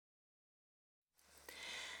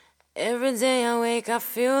Every day I wake, I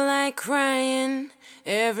feel like crying.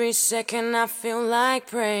 Every second I feel like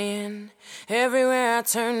praying. Everywhere I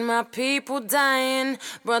turn, my people dying.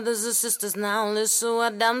 Brothers and sisters, now listen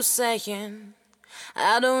what I'm saying.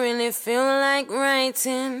 I don't really feel like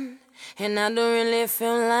writing, and I don't really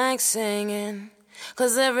feel like singing.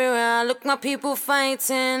 'Cause everywhere I look, my people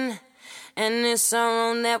fighting. And it's our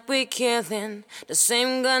own that we're killing. The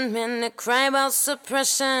same gunmen that cry about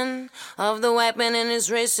suppression of the white man and his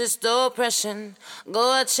racist oppression.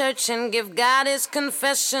 Go to church and give God his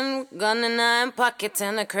confession. Gun in iron pocket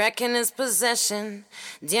and a crack in his possession.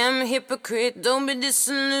 Damn hypocrite, don't be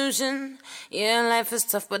disillusioned. Yeah, life is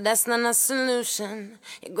tough, but that's not a solution.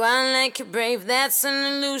 You go on like you're brave, that's an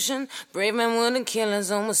illusion. Brave men wouldn't kill us,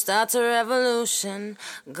 almost start a revolution.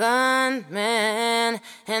 Gunmen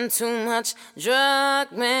and too much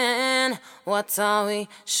drug man, what are we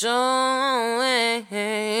showing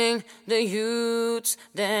the youths?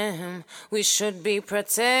 Them we should be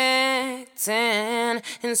protecting,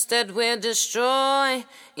 instead we're destroying.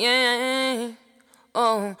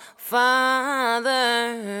 Oh Father,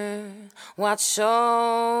 watch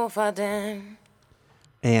over them.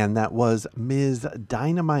 And that was Ms.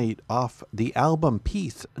 Dynamite off the album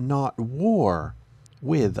Peace Not War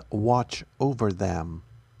with Watch Over Them.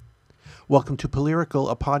 Welcome to Polyrical,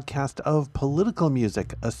 a podcast of political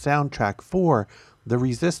music, a soundtrack for the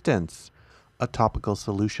resistance, a topical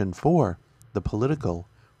solution for the political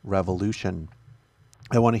revolution.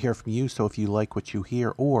 I want to hear from you, so if you like what you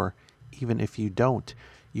hear, or even if you don't,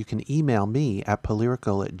 you can email me at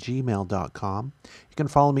polyrical@gmail.com. You can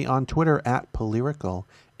follow me on Twitter at Polyrical,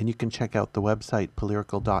 and you can check out the website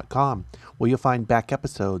polyrical.com, where you'll find back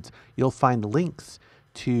episodes. You'll find links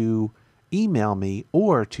to email me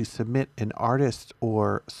or to submit an artist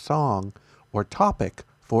or song or topic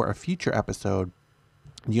for a future episode.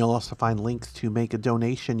 You'll also find links to make a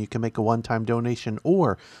donation. You can make a one-time donation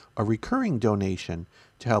or a recurring donation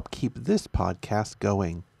to help keep this podcast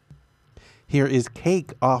going. Here is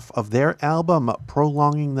Cake off of their album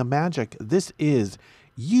Prolonging the Magic. This is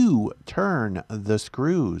You Turn the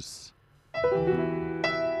Screws.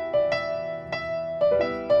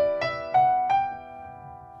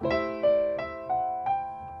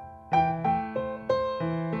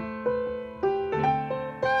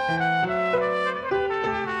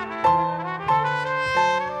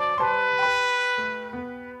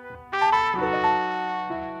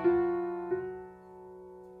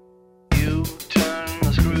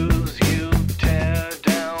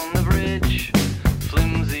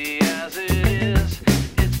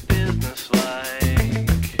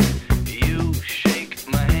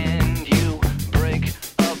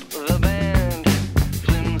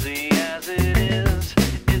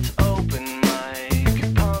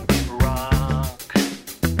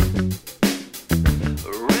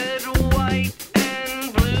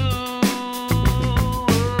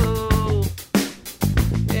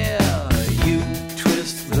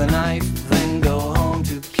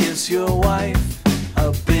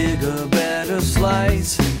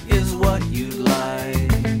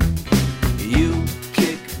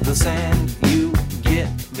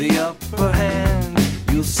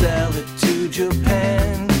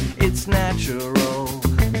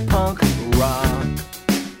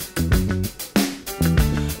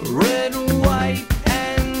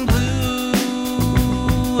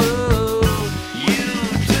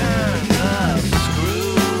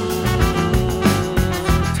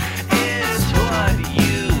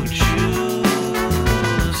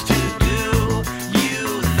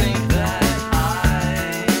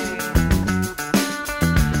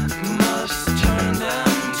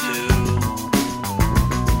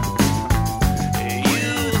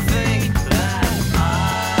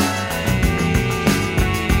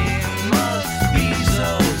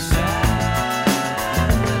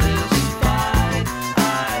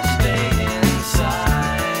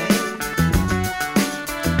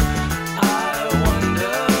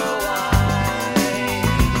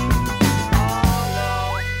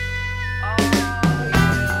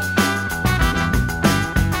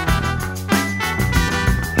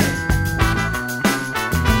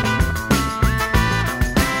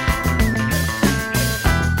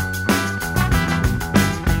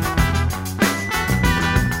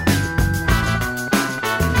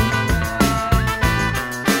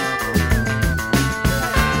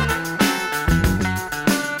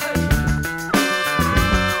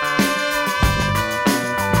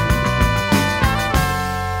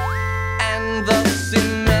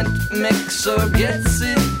 mixer gets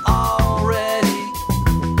it already.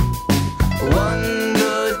 One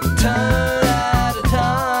good turn at a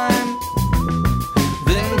time,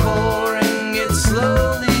 then pouring it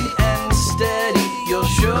slowly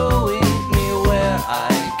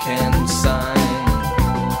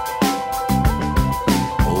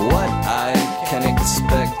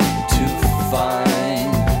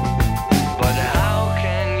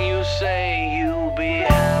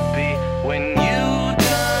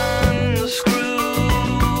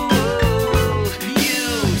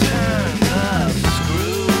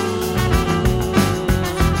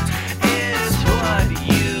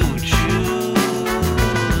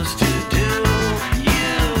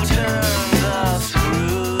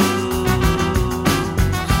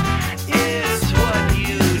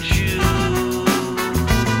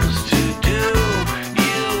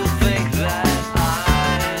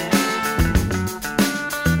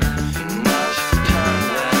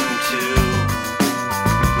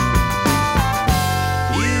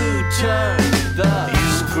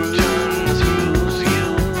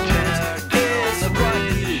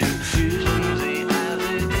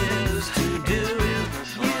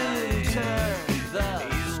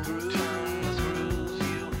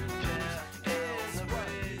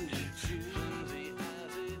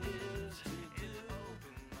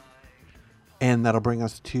And that'll bring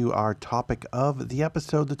us to our topic of the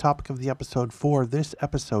episode. The topic of the episode for this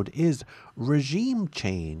episode is regime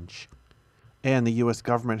change. And the U.S.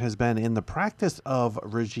 government has been in the practice of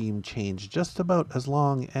regime change just about as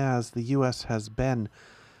long as the U.S. has been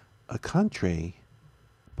a country.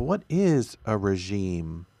 But what is a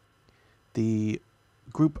regime? The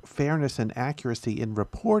group Fairness and Accuracy in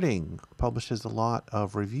Reporting publishes a lot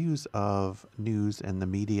of reviews of news and the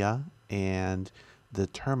media and the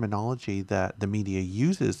terminology that the media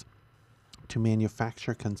uses to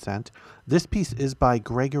manufacture consent. This piece is by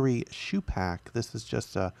Gregory Shupak. This is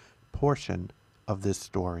just a portion of this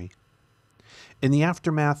story. In the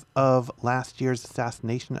aftermath of last year's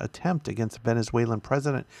assassination attempt against Venezuelan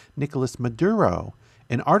President Nicolas Maduro,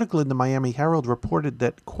 an article in the Miami Herald reported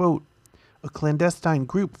that, quote, a clandestine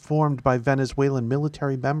group formed by Venezuelan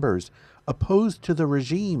military members opposed to the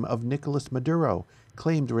regime of Nicolas Maduro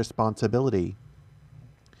claimed responsibility.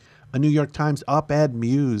 A New York Times op-ed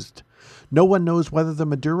mused, no one knows whether the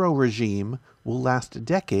Maduro regime will last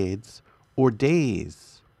decades or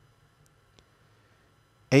days.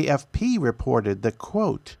 AFP reported that,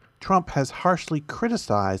 quote, Trump has harshly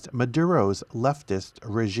criticized Maduro's leftist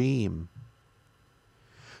regime.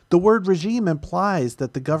 The word regime implies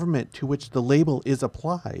that the government to which the label is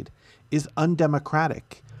applied is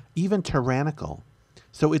undemocratic, even tyrannical.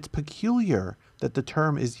 So it's peculiar that the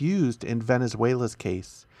term is used in Venezuela's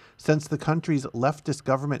case, since the country's leftist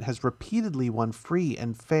government has repeatedly won free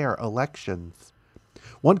and fair elections.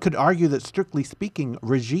 One could argue that, strictly speaking,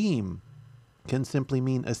 regime can simply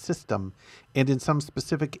mean a system, and in some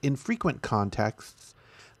specific infrequent contexts,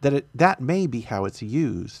 that may be how it's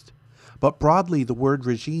used. But broadly, the word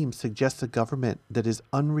regime suggests a government that is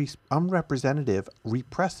unrepresentative,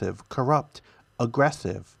 repressive, corrupt,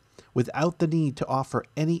 aggressive, without the need to offer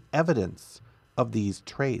any evidence of these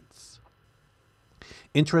traits.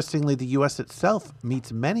 Interestingly, the U.S. itself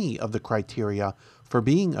meets many of the criteria for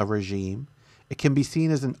being a regime. It can be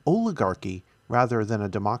seen as an oligarchy rather than a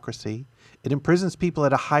democracy. It imprisons people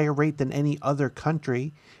at a higher rate than any other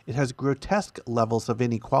country. It has grotesque levels of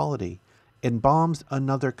inequality and bombs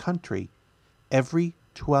another country every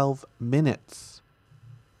 12 minutes.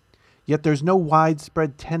 Yet there's no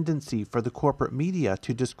widespread tendency for the corporate media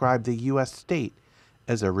to describe the U.S. state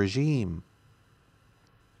as a regime.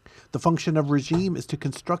 The function of regime is to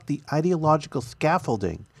construct the ideological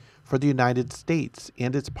scaffolding for the United States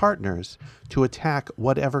and its partners to attack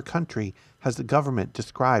whatever country has the government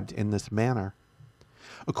described in this manner.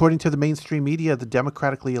 According to the mainstream media, the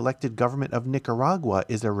democratically elected government of Nicaragua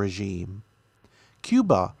is a regime.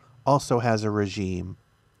 Cuba also has a regime.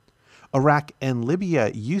 Iraq and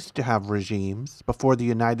Libya used to have regimes before the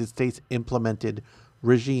United States implemented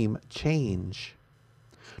regime change.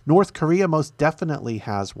 North Korea most definitely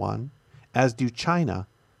has one, as do China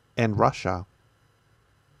and Russia.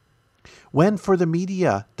 When, for the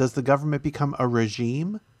media, does the government become a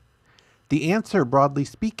regime? The answer, broadly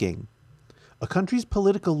speaking, a country's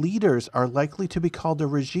political leaders are likely to be called a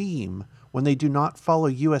regime when they do not follow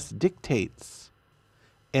U.S. dictates,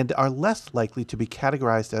 and are less likely to be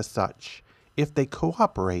categorized as such if they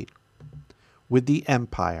cooperate with the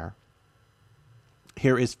empire.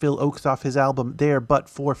 Here is Phil Ochs off his album There But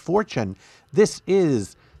For Fortune. This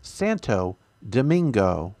is Santo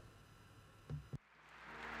Domingo.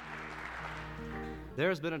 There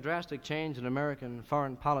has been a drastic change in American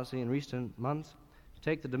foreign policy in recent months.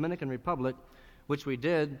 Take the Dominican Republic, which we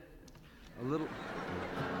did a little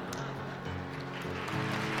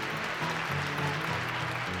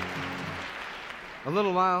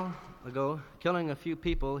while ago, killing a few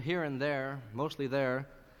people here and there, mostly there,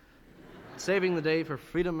 saving the day for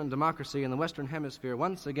freedom and democracy in the Western Hemisphere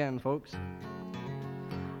once again, folks.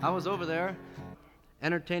 I was over there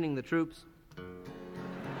entertaining the troops.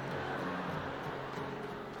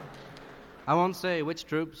 I won't say which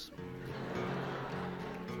troops.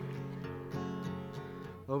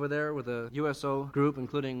 Over there with a USO group,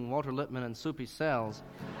 including Walter Lippmann and Soupy Sells.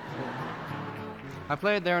 I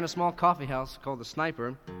played there in a small coffee house called The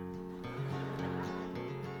Sniper.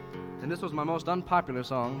 And this was my most unpopular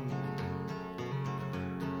song,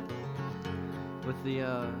 with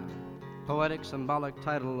the poetic, symbolic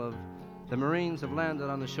title of The Marines Have Landed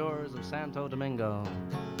on the Shores of Santo Domingo.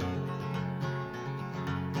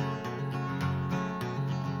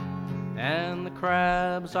 And the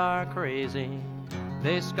crabs are crazy,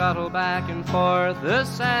 they scuttle back and forth, the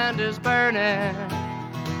sand is burning,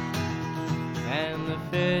 and the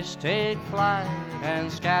fish take flight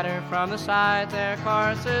and scatter from the side, their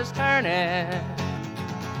course is turning.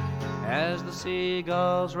 As the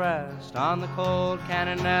seagulls rest on the cold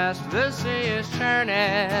cannon nest, the sea is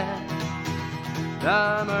churning.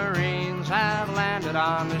 The Marines have landed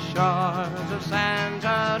on the shores of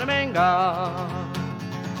Santo Domingo.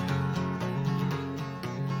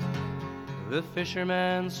 The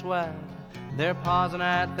fishermen sweat, they're pausing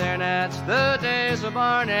at their nets, the days of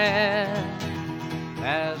Barnett,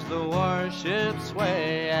 as the warships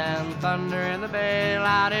sway and thunder in the bay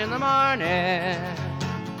loud in the morning.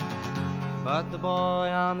 But the boy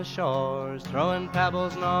on the shore's throwing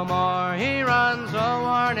pebbles no more. He runs a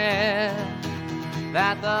warning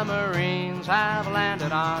that the Marines have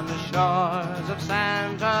landed on the shores of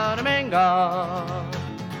Santo Domingo.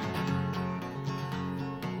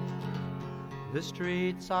 The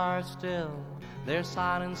streets are still, there's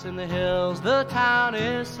silence in the hills, the town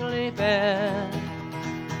is sleeping,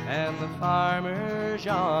 and the farmers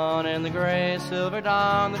yawn in the gray silver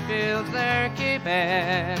dawn, the fields they're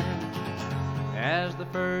keeping. As the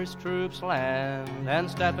first troops land and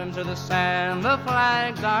step into the sand, the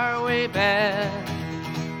flags are weeping.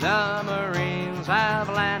 The Marines have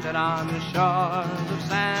landed on the shores of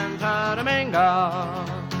Santo Domingo.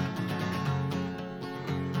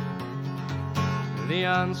 The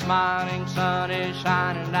unsmiling sun is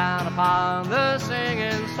shining down upon the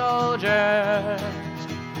singing soldiers.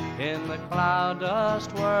 In the cloud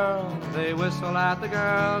dust world, they whistle at the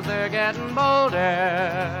girls, they're getting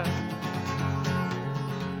bolder.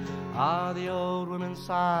 Ah, the old women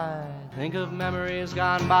sigh, think of memories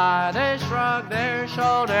gone by, they shrug their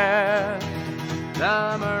shoulders.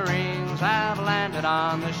 The Marines have landed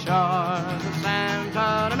on the shores of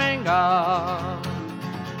Santo Domingo.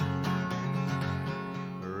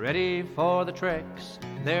 Ready for the tricks,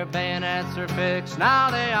 their bayonets are fixed, now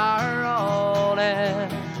they are rolling.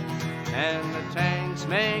 And the tanks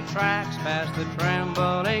make tracks past the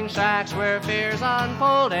trembling shacks where fear's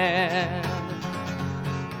unfolding.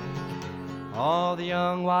 All the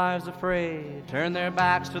young wives afraid turn their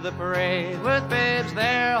backs to the parade with babes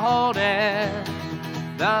they're holding.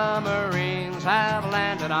 The Marines have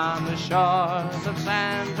landed on the shores of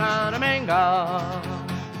Santo Domingo.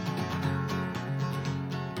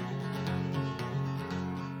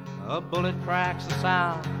 A bullet cracks the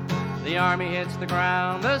sound, the army hits the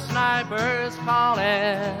ground, the sniper's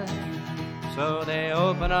calling. So they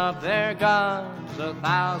open up their guns,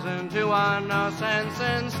 1,000 to 1, no sense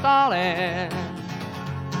in stalling.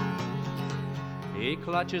 He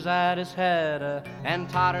clutches at his head and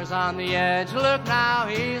totters on the edge. Look now,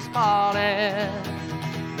 he's falling.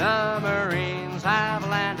 The Marines have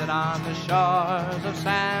landed on the shores of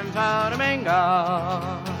Santo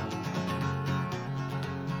Domingo.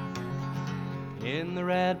 In the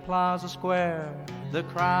Red Plaza Square, the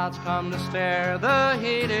crowds come to stare, the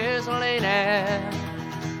heat is leaning,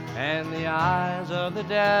 and the eyes of the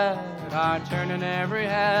dead are turning every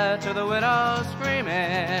head to the widows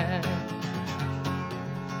screaming.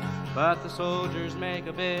 But the soldiers make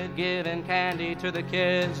a bid, giving candy to the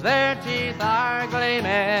kids, their teeth are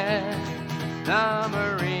gleaming. The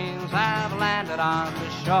Marines have landed on the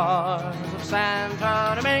shores of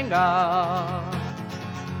Santo Domingo.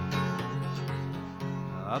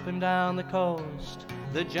 Up and down the coast,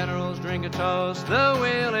 the generals drink a toast, the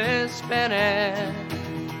wheel is spinning,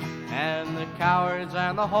 and the cowards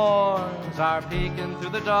and the whores are peeking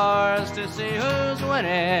through the doors to see who's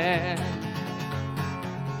winning.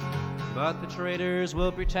 But the traitors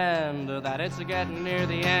will pretend that it's getting near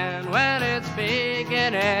the end when it's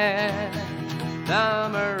beginning. The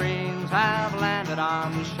Marines have landed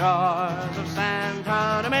on the shores of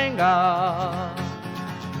Santo Domingo.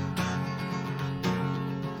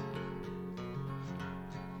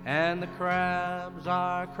 And the crabs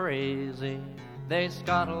are crazy, they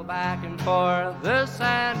scuttle back and forth, the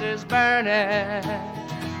sand is burning,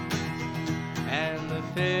 and the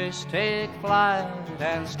fish take flight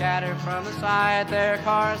and scatter from the side, their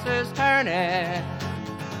course is turning.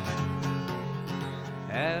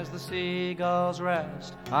 As the seagulls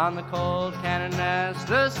rest on the cold cannon nest,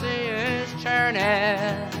 the sea is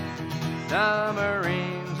churning. The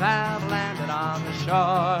Marines have landed on the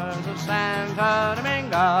shores of Santo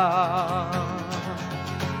Domingo.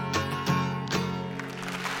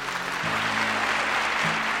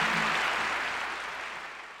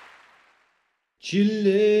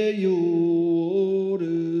 Chile, your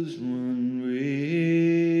waters run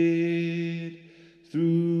red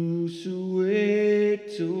through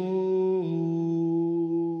Soweto.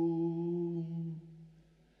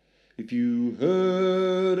 If you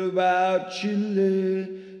heard about Chile,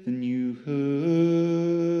 then you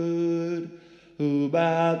heard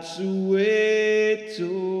about Soweto,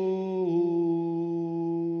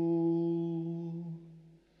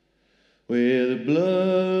 where the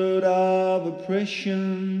blood of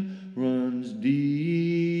oppression runs deep.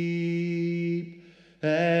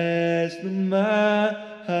 past the mines.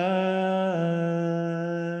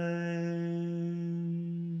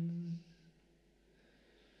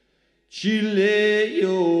 Chile,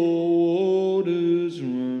 your waters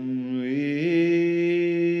run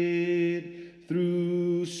red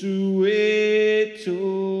through Soweto.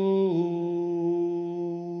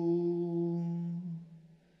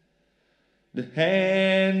 The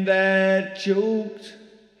hand that choked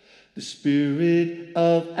the spirit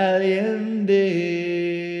of Allende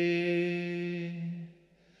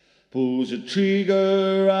pulls the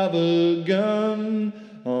trigger of a gun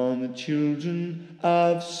on the children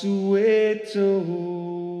of Soweto.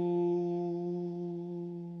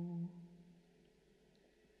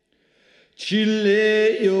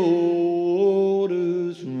 Chile, your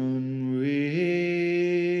waters run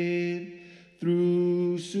red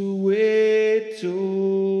through Soweto.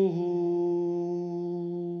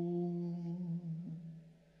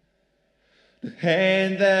 The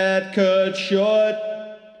hand that cut short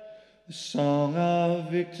the song of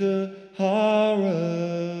Victor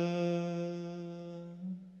Hara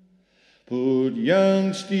put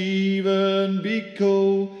young Stephen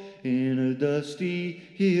Biko in a dusty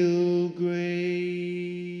hill grave.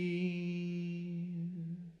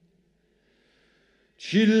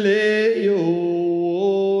 Chile, your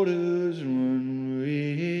waters run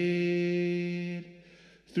red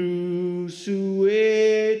through Soweto.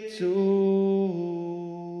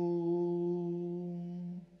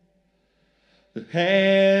 The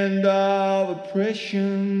hand of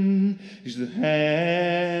oppression is the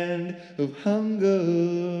hand of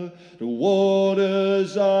hunger. The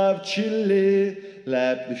waters of Chile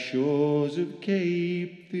lap the shores of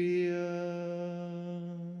Cape Fear.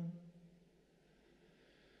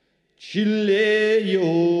 Chile, your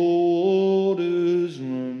waters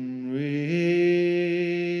run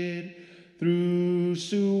red through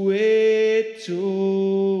Soweto.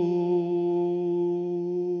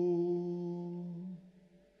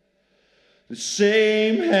 The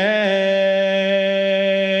same hand,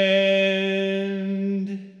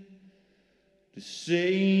 the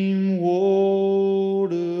same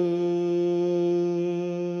water.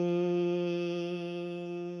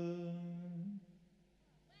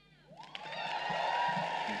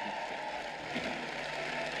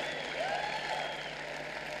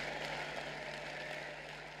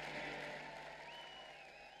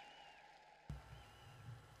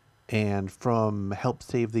 And from Help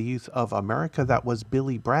Save the Youth of America, that was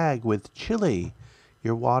Billy Bragg with Chile,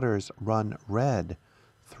 Your Waters Run Red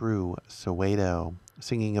through Soweto,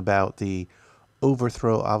 singing about the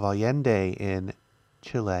overthrow of Allende in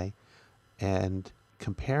Chile and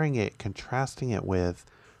contrasting it with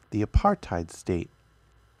the apartheid state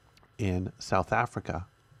in South Africa.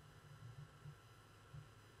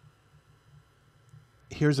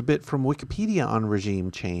 Here's a bit from Wikipedia on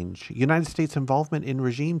regime change. United States involvement in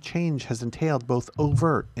regime change has entailed both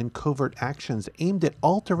overt and covert actions aimed at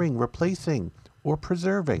altering, replacing, or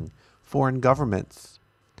preserving foreign governments.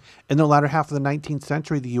 In the latter half of the 19th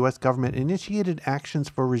century, the U.S. government initiated actions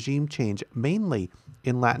for regime change mainly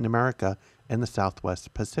in Latin America and the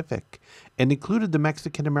Southwest Pacific, and included the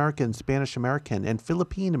Mexican-American, Spanish-American, and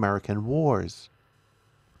Philippine-American wars.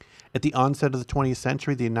 At the onset of the 20th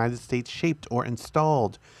century, the United States shaped or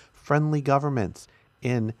installed friendly governments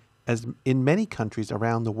in many countries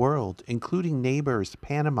around the world, including neighbors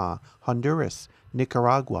Panama, Honduras,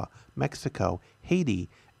 Nicaragua, Mexico, Haiti,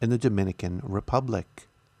 and the Dominican Republic.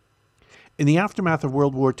 In the aftermath of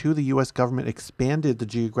World War II, the U.S. government expanded the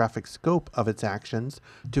geographic scope of its actions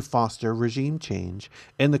to foster regime change,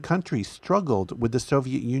 and the country struggled with the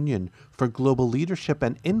Soviet Union for global leadership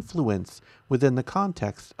and influence within the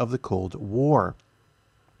context of the Cold War.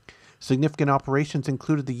 Significant operations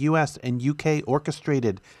included the U.S. and UK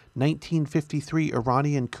orchestrated 1953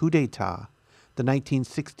 Iranian coup d'etat, the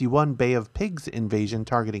 1961 Bay of Pigs invasion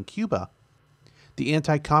targeting Cuba, the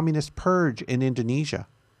anti-communist purge in Indonesia,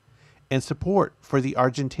 and support for the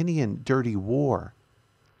Argentinian Dirty War.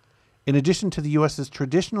 In addition to the U.S.'s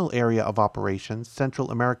traditional area of operations,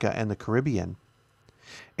 Central America and the Caribbean.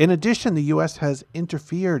 In addition, the U.S. has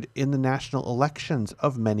interfered in the national elections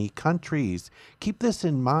of many countries. Keep this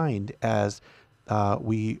in mind as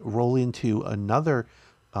we roll into another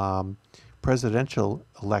presidential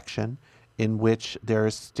election in which there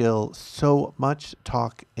is still so much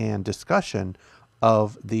talk and discussion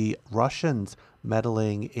of the Russians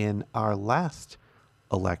meddling in our last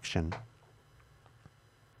election.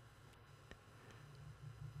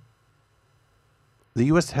 The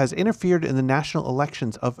U.S. has interfered in the national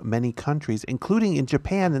elections of many countries, including in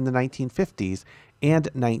Japan in the 1950s and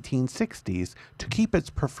 1960s, to keep its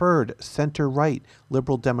preferred center-right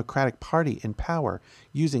Liberal Democratic Party in power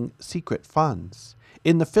using secret funds.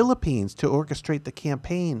 In the Philippines, to orchestrate the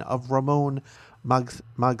campaign of Ramon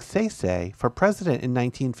Magsaysay for president in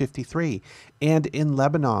 1953, and in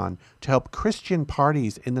Lebanon, to help Christian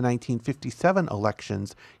parties in the 1957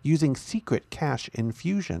 elections using secret cash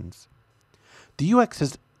infusions. The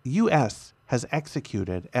U.S. has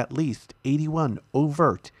executed at least 81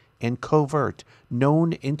 overt and covert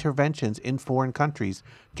known interventions in foreign countries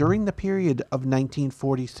during the period of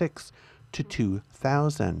 1946 to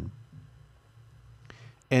 2000.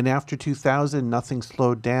 And after 2000, nothing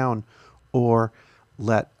slowed down or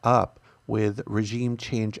let up, with regime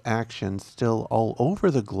change actions still all over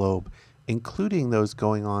the globe, including those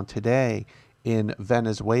going on today in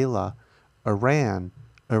Venezuela, Iran,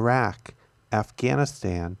 Iraq,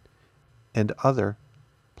 Afghanistan, and other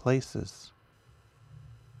places.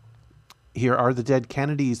 Here are the Dead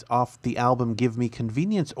Kennedys off the album Give Me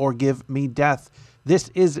Convenience or Give Me Death. This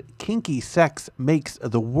is Kinky Sex Makes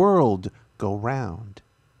the World Go Round.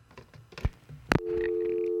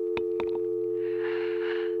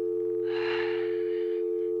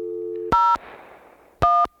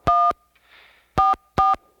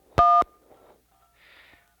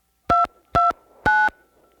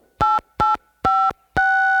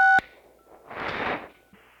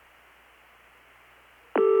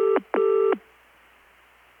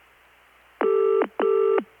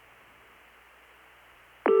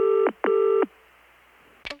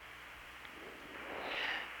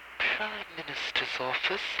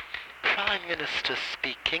 Office. Prime Minister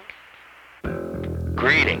speaking.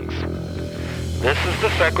 Greetings. This is the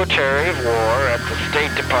Secretary of War at the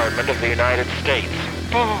State Department of the United States.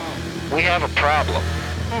 We have a problem.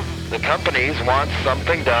 The companies want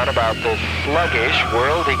something done about this sluggish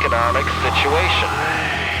world economic situation.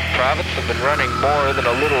 Profits have been running more than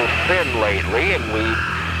a little thin lately, and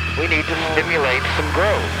we need to stimulate some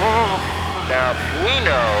growth. Now, we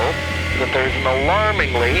know that there's an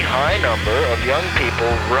alarmingly high number of young people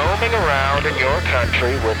roaming around in your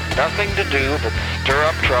country with nothing to do but stir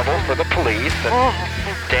up trouble for the police and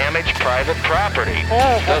damage private property.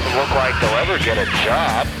 Doesn't look like they'll ever get a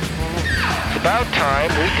job. It's about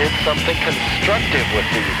time we did something constructive with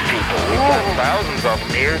these people. We've got thousands of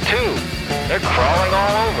them here too. They're crawling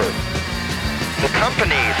all over. The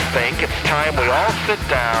companies think it's time we all sit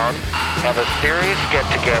down, have a serious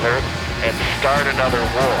get-together, and start another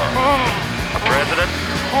war. The president,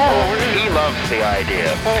 he loves the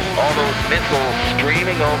idea. All those missiles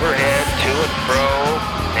streaming overhead to and fro,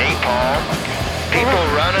 napalm, people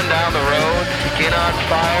running down the road, skin on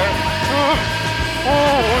fire.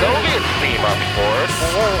 The Soviets seem up for it.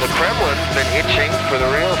 The Kremlin's been itching for the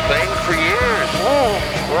real thing for years.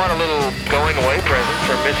 Want a little going-away present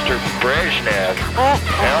for Mr. Brezhnev.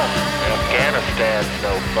 Hell, Afghanistan's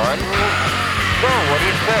no fun. So, what do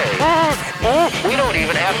you say? We don't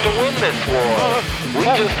even have to win this war. We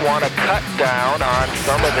just want to cut down on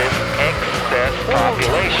some of this excess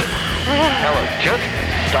population. Hell, just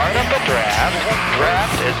start up a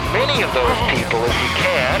draft as many of those people as you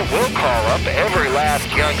can. We'll call up every last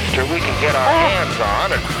youngster we can get our hands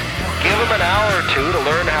on and give them an hour or two to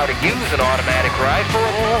learn how to use an automatic rifle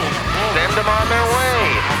and send them on their way.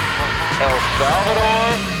 El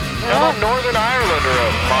Salvador and Northern Ireland are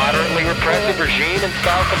a moderately repressive regime in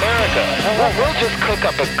South America. We'll just cook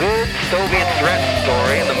up a good Soviet threat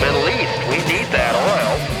story in the Middle East. We need that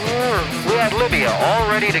oil. We had Libya all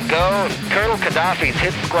ready to go, and Colonel Gaddafi's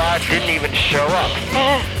hit squad didn't even show up.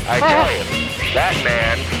 I tell you, that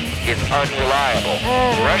man is unreliable.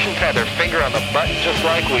 The Russians had their finger on the button just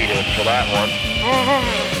like we did for that one.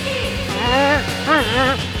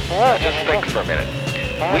 Now just think for a minute.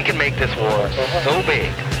 We can make this war so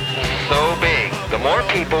big. So big. The more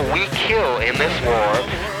people we kill in this war,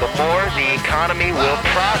 the more the economy will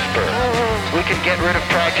prosper. We can get rid of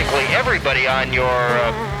practically everybody on your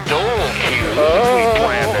dole queue if we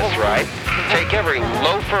plan this right. Take every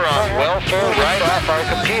loafer on welfare right off our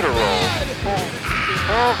computer rolls.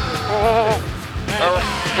 Oh,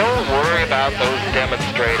 don't worry about those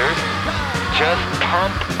demonstrators. Just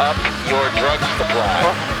pump up your drug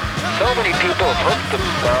supply. So many people have hooked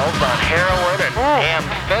themselves on heroin and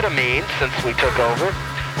amphetamine since we took over.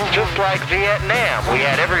 Just like Vietnam, we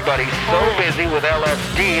had everybody so busy with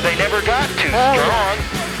LSD they never got too strong.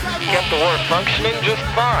 Kept the war functioning just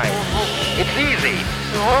fine. It's easy.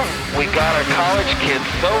 We got our college kids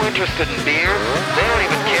so interested in beer, they don't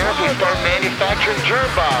even care if we start manufacturing germ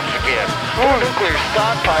bombs again. Put a nuclear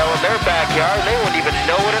stockpile in their backyard, they wouldn't even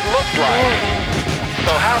know what it looked like.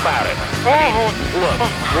 Look,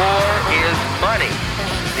 war is money.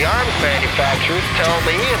 The arms manufacturers tell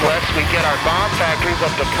me unless we get our bomb factories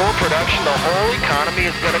up to full production, the whole economy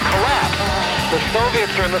is going to collapse. The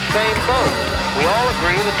Soviets are in the same boat. We all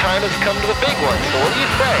agree the time has come to the big one. So what do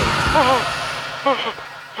you say?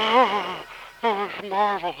 It's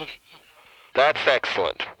marvelous. That's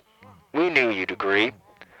excellent. We knew you'd agree.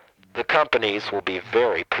 The companies will be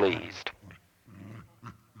very pleased.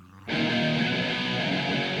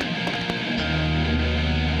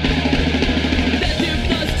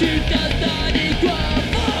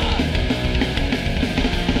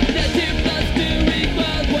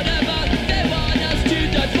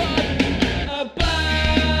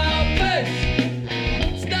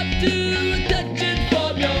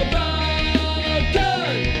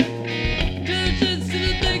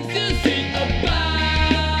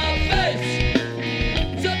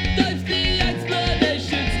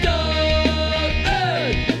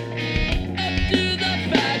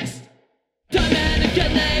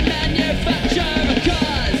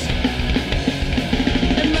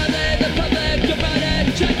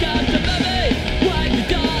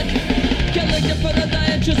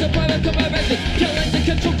 Killing to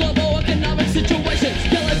control global economic situations.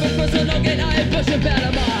 Killing for personal gain, I am pushing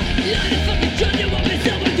Panama. United fucking John, you want me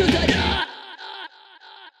someone to die.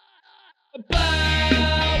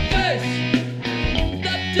 About face.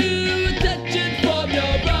 Stop to attention from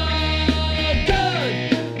your broken.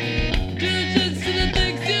 Do just the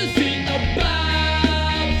things you see.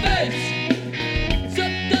 About face.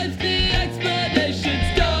 Sometimes the explanations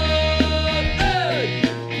don't earn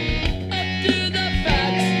up to the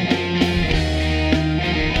facts.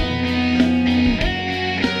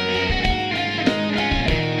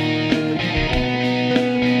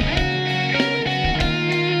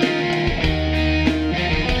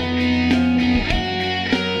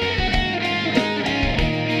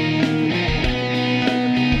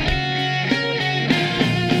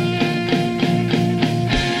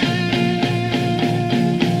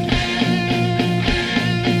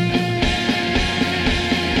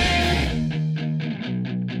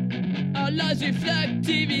 Our lives reflect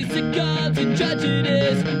TV sitcoms and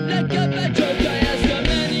tragedies. Like a metro, I ask how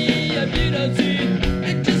many of you don't see.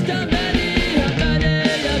 It's just how many of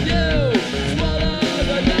you swallow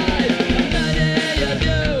the lies? How many of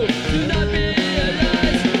you do not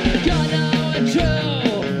realize God now and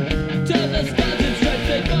true? Till the scars and stripes,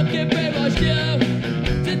 they fucking brainwashed you.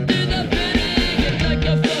 Sit through the bidding, it's like a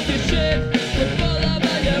fucking shit. We're full of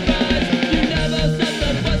all your minds. You never set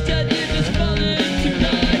the bus and you just fall into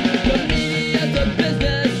line. The media's a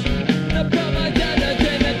business. The promo's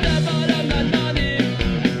entertainment, the bottom line money.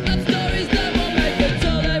 And stories that won't make it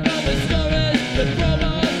till they run with stories. The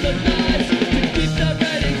promos, the lies. To keep the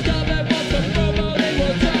ratings up and what the promo they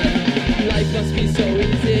will turn. Life must be so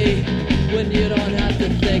easy when you don't have to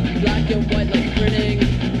think. Black and white like printing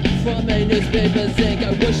from a newspaper's ink.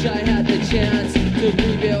 I wish I had the chance to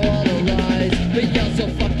reveal all the lies, but you're so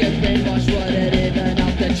fucking brainwashed, what it even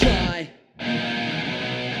out to try.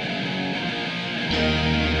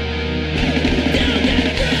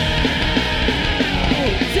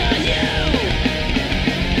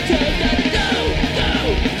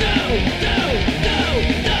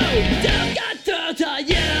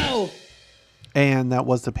 And that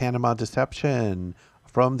was the Panama Deception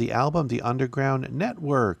from the album The Underground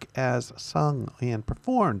Network, as sung and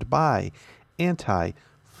performed by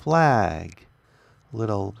Anti-Flag.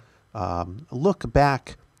 Little look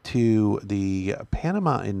back to the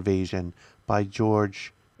Panama invasion by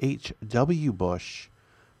George H.W. Bush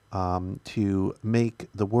to make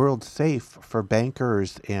the world safe for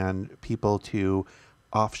bankers and people to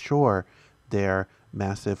offshore their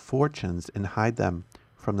massive fortunes and hide them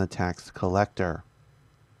from the tax collector.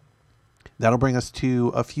 That'll bring us to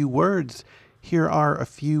a few words. Here are a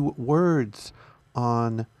few words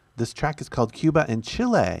on this track. It's called Cuba and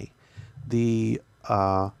Chile. The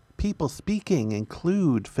people speaking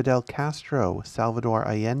include Fidel Castro, Salvador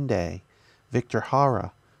Allende, Victor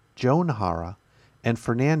Jara, Joan Jara, and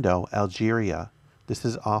Fernando Algeria. This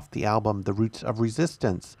is off the album The Roots of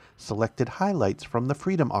Resistance, selected highlights from the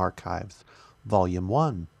Freedom Archives, Volume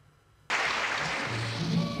 1.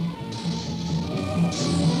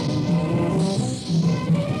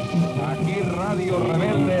 Aquí Radio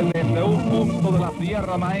Rebelde desde un punto de la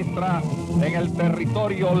Sierra Maestra en el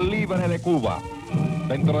territorio libre de Cuba.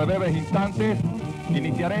 Dentro de breves instantes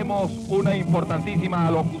iniciaremos una importantísima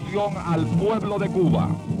alocución al pueblo de Cuba.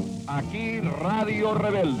 Aquí Radio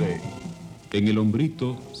Rebelde. En el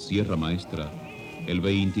Hombrito, Sierra Maestra, el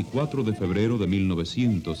 24 de febrero de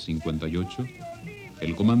 1958,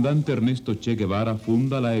 el comandante Ernesto Che Guevara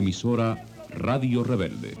funda la emisora Radio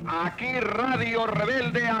Rebelde. Aquí Radio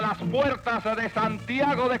Rebelde a las puertas de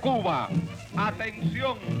Santiago de Cuba.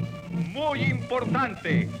 Atención, muy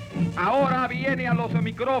importante. Ahora viene a los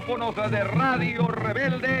micrófonos de Radio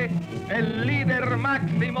Rebelde el líder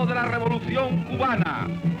máximo de la revolución cubana,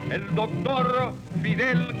 el doctor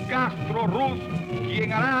Fidel Castro Ruz,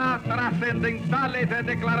 quien hará trascendentales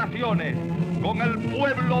declaraciones. Con el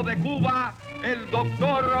pueblo de Cuba, el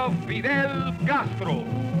doctor Fidel Castro.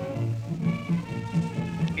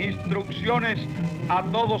 Instrucciones a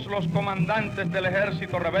todos los comandantes del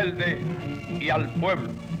ejército rebelde y al pueblo.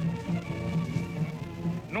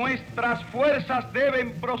 Nuestras fuerzas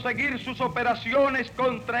deben proseguir sus operaciones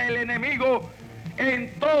contra el enemigo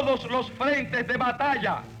en todos los frentes de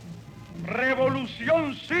batalla.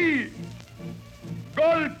 Revolución sí,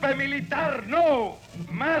 golpe militar no.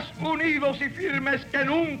 Más unidos y firmes que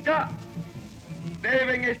nunca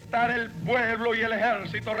deben estar el pueblo y el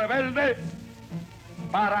ejército rebelde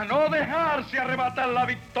para no dejarse arrebatar la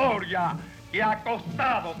victoria que ha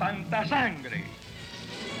costado tanta sangre.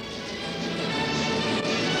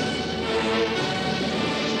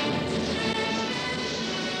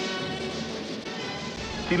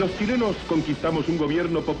 Si los chilenos conquistamos un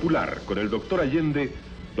gobierno popular con el doctor Allende,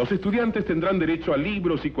 los estudiantes tendrán derecho a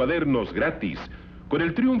libros y cuadernos gratis. Con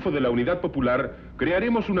el triunfo de la unidad popular,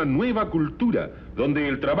 crearemos una nueva cultura, donde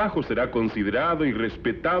el trabajo será considerado y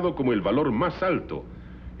respetado como el valor más alto.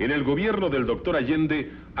 En el gobierno del doctor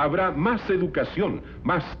Allende habrá más educación,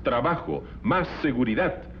 más trabajo, más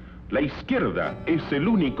seguridad. La izquierda es el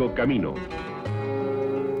único camino.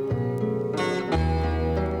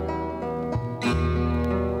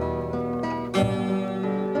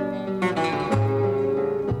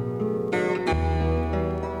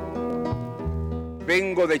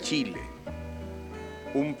 Vengo de Chile,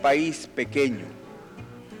 un país pequeño,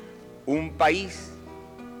 un país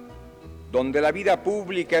donde la vida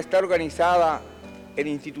pública está organizada en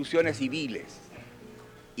instituciones civiles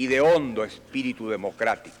y de hondo espíritu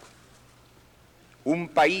democrático. Un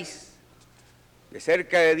país de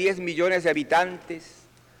cerca de 10 millones de habitantes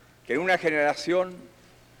que en una generación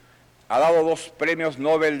ha dado 2 premios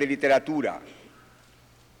Nobel de literatura,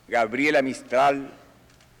 Gabriela Mistral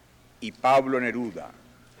y Pablo Neruda,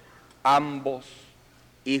 ambos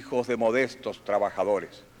hijos de modestos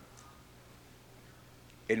trabajadores.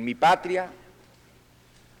 En mi patria,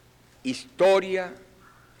 historia,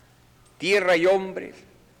 tierra y hombres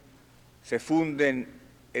se funden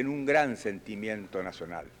en un gran sentimiento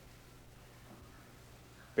nacional.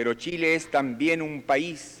 Pero Chile es también un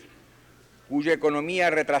país cuya economía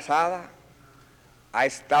retrasada ha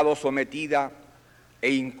estado sometida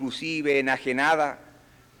e inclusive enajenada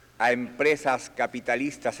a empresas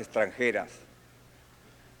capitalistas extranjeras,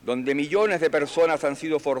 donde millones de personas han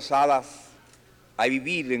sido forzadas a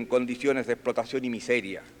vivir en condiciones de explotación y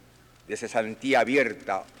miseria, de cesantía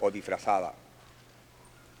abierta o disfrazada.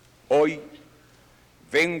 Hoy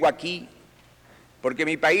vengo aquí porque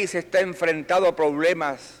mi país está enfrentado a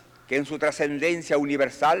problemas que en su trascendencia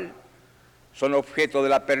universal son objeto de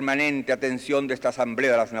la permanente atención de esta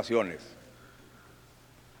Asamblea de las Naciones.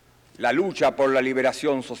 La lucha por la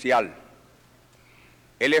liberación social,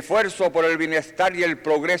 el esfuerzo por el bienestar y el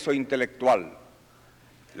progreso intelectual,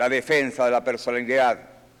 la defensa de la personalidad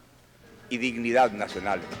y dignidad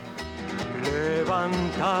nacional.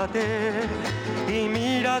 Levántate y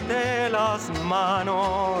mírate las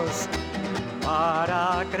manos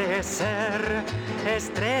para crecer,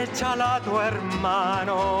 estréchala a tu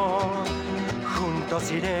hermano. Juntos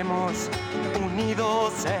iremos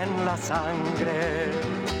unidos en la sangre,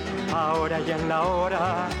 ahora y en la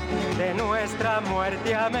hora de nuestra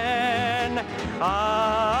muerte. Amén.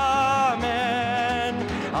 Amén.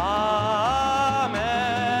 Amen.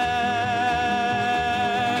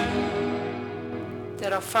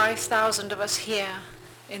 There are 5,000 of us here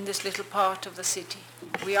in this little part of the city.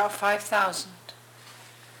 We are 5,000.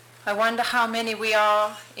 I wonder how many we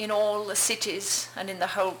are in all the cities and in the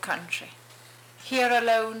whole country. Here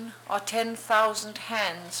alone are 10,000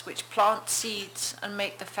 hands which plant seeds and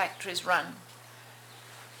make the factories run.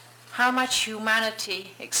 How much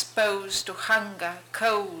humanity exposed to hunger,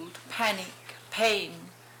 cold, panic, pain,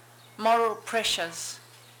 moral pressures,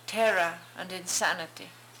 terror and insanity.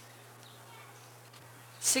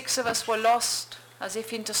 6 of us were lost as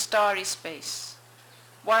if into starry space.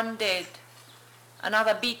 1 dead,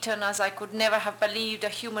 another beaten as I could never have believed a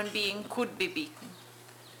human being could be beaten.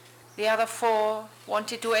 The other 4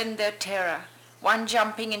 wanted to end their terror, one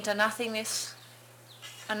jumping into nothingness,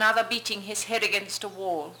 another beating his head against a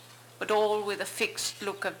wall, but all with a fixed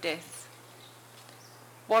look of death.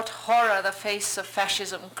 What horror the face of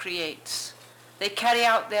fascism creates. They carry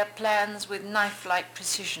out their plans with knife-like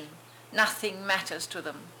precision. Nothing matters to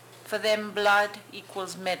them. For them, blood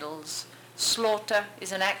equals medals. Slaughter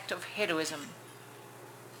is an act of heroism.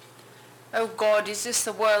 Oh God, is this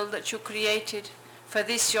the world that you created? For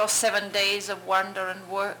this your 7 days of wonder and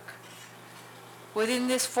work? Within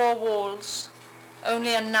these 4 walls,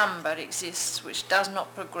 only a number exists which does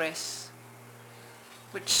not progress,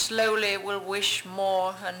 which slowly will wish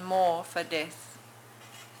more and more for death.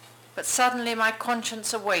 But suddenly my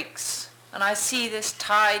conscience awakes, and I see this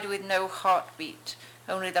tide with no heartbeat,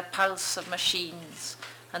 only the pulse of machines,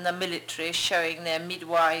 and the military showing their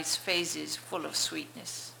midwise phases full of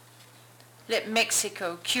sweetness. Let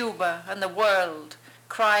Mexico, Cuba, and the world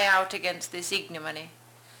cry out against this ignominy.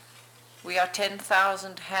 We are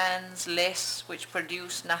 10,000 hands less which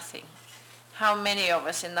produce nothing. How many of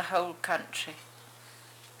us in the whole country?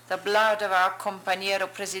 The blood of our compañero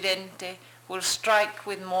presidente will strike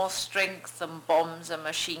with more strength than bombs and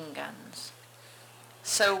machine guns.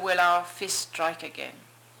 So will our fist strike again.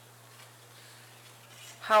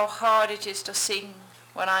 How hard it is to sing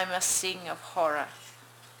when I must sing of horror.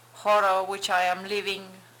 Horror which I am living,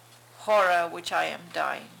 horror which I am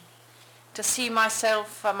dying. To see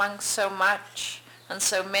myself among so much and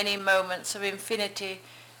so many moments of infinity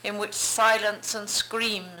in which silence and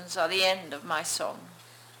screams are the end of my song.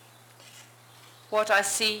 What I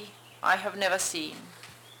see, I have never seen.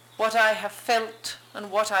 What I have felt and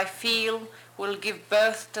what I feel will give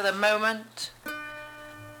birth to the moment.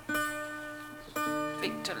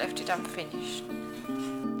 Victor left it unfinished.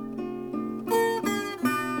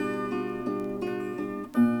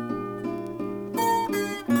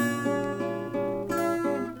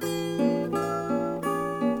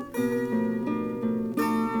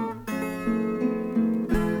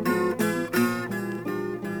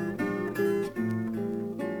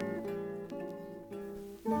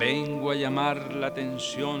 Vengo a llamar la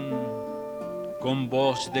atención con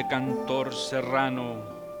voz de cantor serrano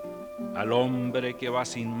al hombre que va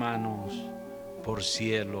sin manos por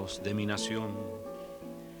cielos de mi nación.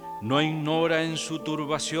 No ignora en su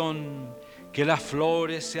turbación que las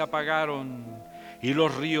flores se apagaron y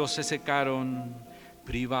los ríos se secaron,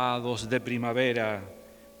 privados de primavera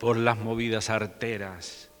por las movidas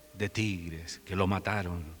arteras de tigres que lo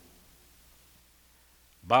mataron.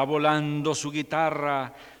 Va volando su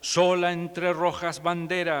guitarra sola entre rojas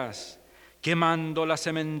banderas, quemando la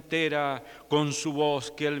cementera con su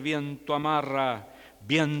voz que el viento amarra,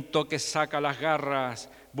 viento que saca las garras,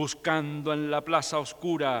 buscando en la plaza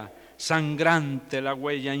oscura, sangrante la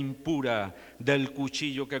huella impura del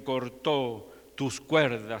cuchillo que cortó tus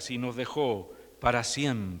cuerdas y nos dejó para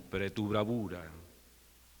siempre tu bravura.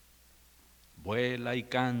 Vuela y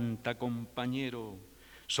canta, compañero,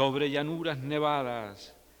 sobre llanuras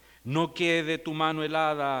nevadas, no quede tu mano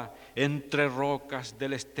helada entre rocas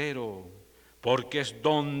del estero, porque es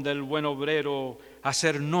don del buen obrero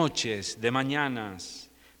hacer noches de mañanas,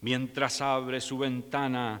 mientras abre su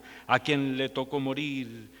ventana a quien le tocó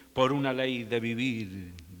morir por una ley de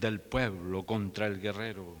vivir del pueblo contra el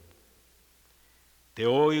guerrero. Te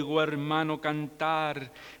oigo, hermano,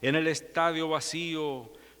 cantar en el estadio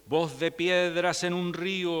vacío, voz de piedras en un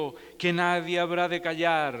río que nadie habrá de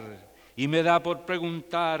callar, y me da por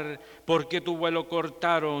preguntar por qué tu vuelo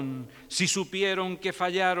cortaron, si supieron que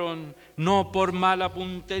fallaron, no por mala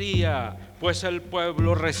puntería, pues el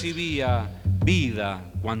pueblo recibía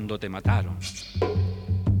vida cuando te mataron.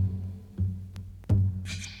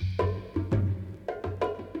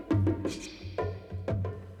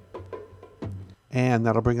 And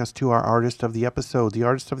that'll bring us to our artist of the episode. The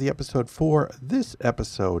artist of the episode for this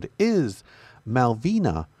episode is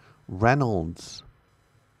Malvina Reynolds.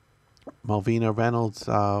 Malvina Reynolds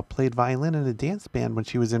played violin in a dance band when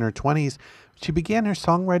she was in her 20s. She began her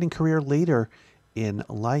songwriting career later in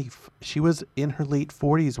life. She was in her late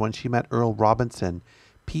 40s when she met Earl Robinson,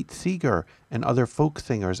 Pete Seeger, and other folk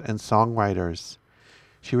singers and songwriters.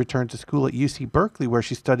 She returned to school at UC Berkeley, where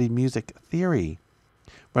she studied music theory.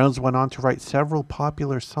 Reynolds went on to write several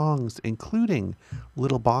popular songs, including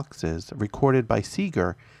Little Boxes, recorded by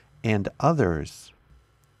Seeger and others.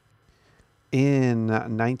 In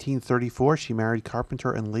 1934, she married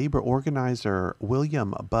carpenter and labor organizer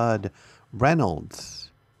William Bud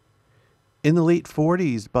Reynolds. In the late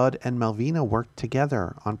 40s, Bud and Malvina worked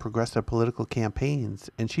together on progressive political campaigns,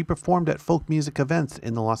 and she performed at folk music events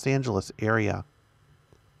in the Los Angeles area.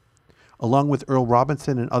 Along with Earl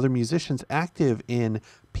Robinson and other musicians active in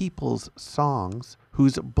People's Songs,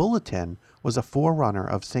 whose bulletin was a forerunner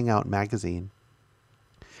of Sing Out magazine.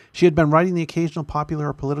 She had been writing the occasional popular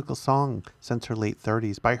or political song since her late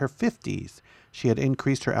 30s. By her 50s, she had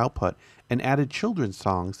increased her output and added children's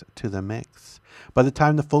songs to the mix. By the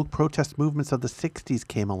time the folk protest movements of the 60s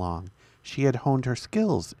came along, she had honed her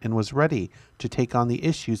skills and was ready to take on the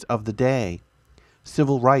issues of the day.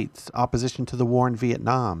 Civil rights, opposition to the war in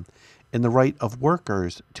Vietnam, and the right of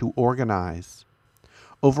workers to organize.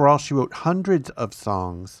 Overall, she wrote hundreds of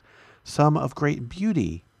songs, some of great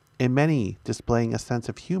beauty, and many displaying a sense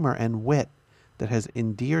of humor and wit that has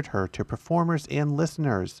endeared her to performers and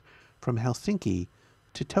listeners from Helsinki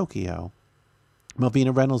to Tokyo.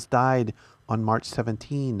 Malvina Reynolds died on March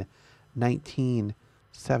 17,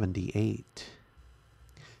 1978.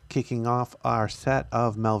 Kicking off our set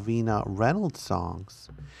of Malvina Reynolds songs,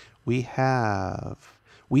 we have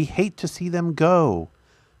We Hate to See Them Go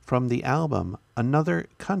from the album Another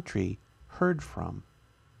Country Heard From.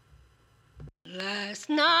 Last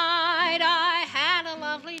night I had a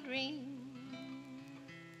lovely dream.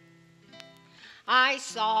 I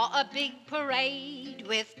saw a big parade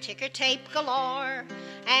with ticker tape galore,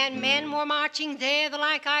 and men were marching there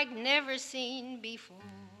like I'd never seen before.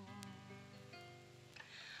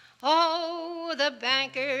 Oh, the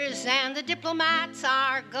bankers and the diplomats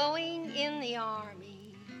are going in the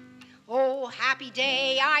army. Oh, happy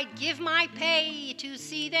day, I'd give my pay to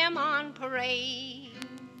see them on parade.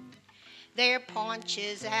 Their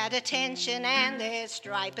paunches at attention and their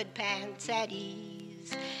striped pants at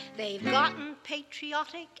ease. They've gotten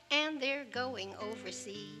patriotic and they're going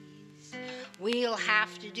overseas. We'll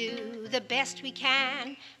have to do the best we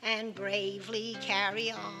can and bravely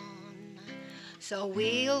carry on. So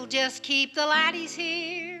we'll just keep the laddies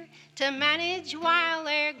here to manage while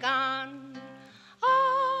they're gone.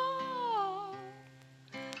 Oh,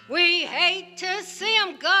 we hate to see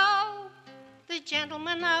 'em go, the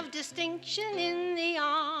gentlemen of distinction in the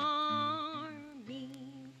army.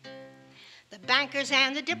 The bankers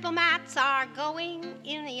and the diplomats are going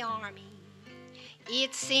in the army.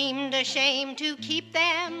 It seemed a shame to keep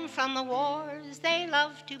them from the wars they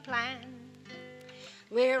love to plan.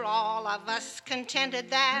 We're all of us contented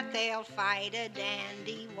that they'll fight a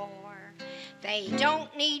dandy war. They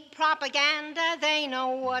don't need propaganda, they know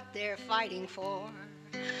what they're fighting for.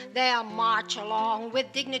 They'll march along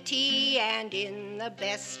with dignity and in the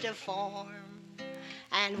best of form.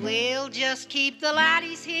 And we'll just keep the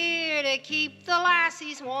laddies here to keep the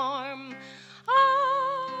lassies warm.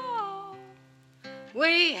 Oh,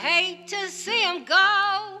 we hate to see 'em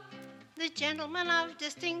go, the gentlemen of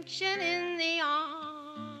distinction in the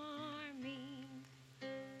army.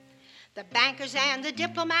 The bankers and the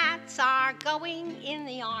diplomats are going in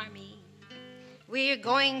the army. We're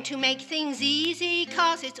going to make things easy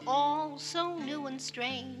 'cause it's all so new and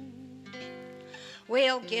strange.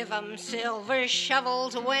 We'll give 'em silver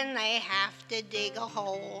shovels when they have to dig a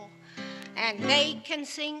hole, and they can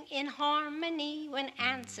sing in harmony when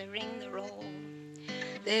answering the roll.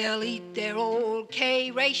 They'll eat their old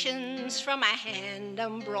K rations from a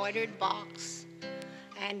hand-embroidered box,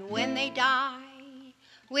 and when they die,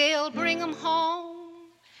 we'll bring 'em home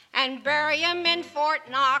and bury 'em in Fort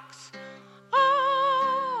Knox.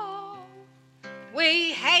 Oh,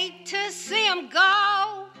 we hate to see 'em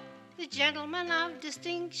go, the gentlemen of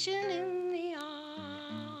distinction in the army.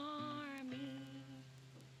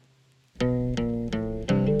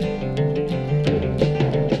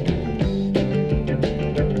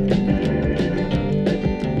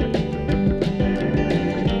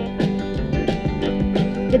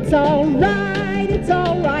 It's all right,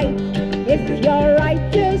 if you're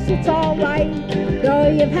righteous, it's all right, though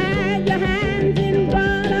you've had your hands in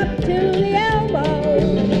blood up to the elbow.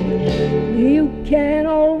 You can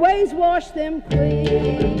always wash them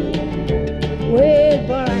clean with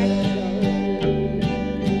Boraxo.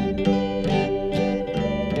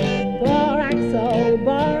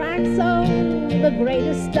 Boraxo, the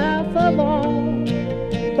greatest stuff of all.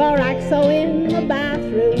 Boraxo in the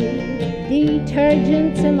bathroom,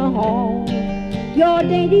 detergents in the hall. Your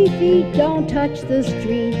dainty feet don't touch the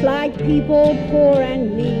street like people poor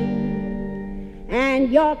and mean.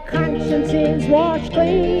 And your conscience is washed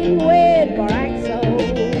clean with Boraxo.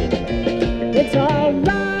 It's all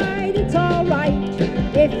right,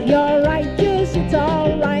 if you're righteous, it's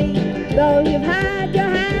all right, though you've had your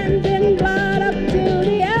hands in blood up to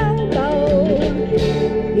the elbow.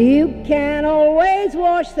 You can always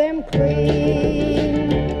wash them clean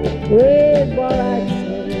with Boraxo.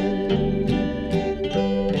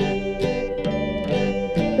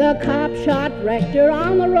 The cop shot Rector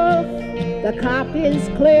on the roof. The cop is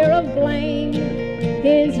clear of blame.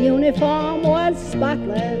 His uniform was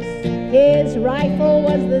spotless. His rifle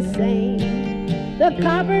was the same. The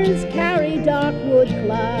coppers carry darkwood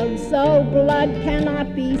clubs, so blood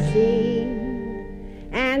cannot be seen.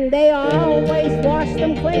 And they always wash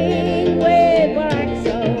them clean with borax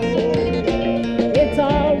soap. It's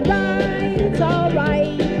alright,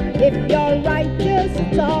 if you're righteous,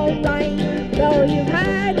 it's alright. Though you've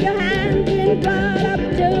had your hands in blood up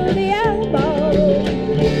to the elbow,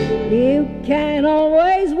 you can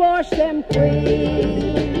always wash them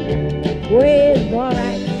clean with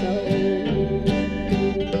borax soap.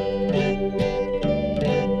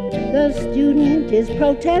 The student is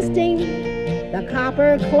protesting, the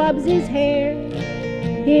copper clubs his hair.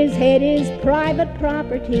 His head is private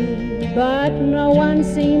property, but no one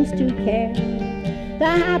seems to care. The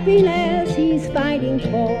happiness he's fighting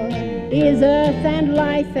for is earth and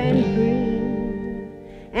life and green,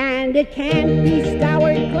 and it can't be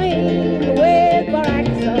scoured clean with borax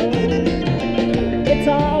soap. It's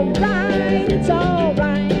alright,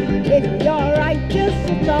 if you're righteous,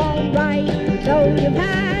 it's alright. Though you've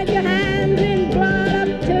had your hands in blood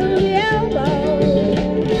up to the elbow,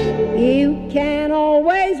 you can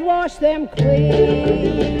always wash them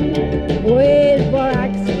clean with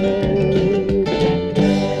borax soap.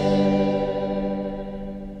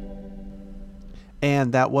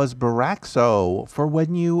 And that was Boraxo for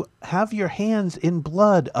when you have your hands in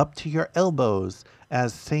blood up to your elbows,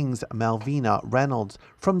 as sings Malvina Reynolds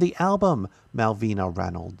from the album Malvina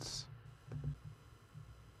Reynolds.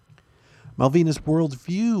 Malvina's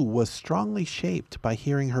worldview was strongly shaped by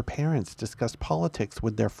hearing her parents discuss politics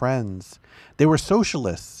with their friends. They were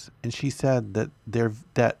socialists, and she said that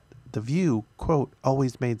the view, quote,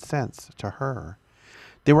 always made sense to her.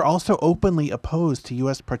 They were also openly opposed to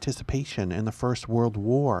U.S. participation in the First World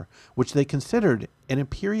War, which they considered an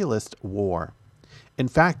imperialist war. In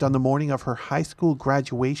fact, on the morning of her high school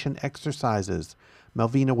graduation exercises,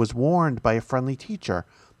 Malvina was warned by a friendly teacher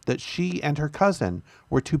that she and her cousin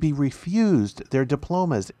were to be refused their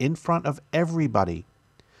diplomas in front of everybody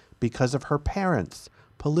because of her parents'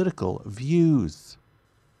 political views.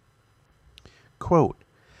 Quote,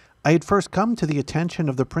 I had first come to the attention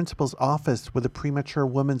of the principal's office with a premature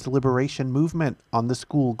women's liberation movement on the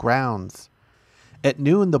school grounds. At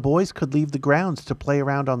noon, the boys could leave the grounds to play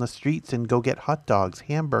around on the streets and go get hot dogs,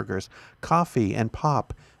 hamburgers, coffee, and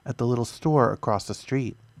pop at the little store across the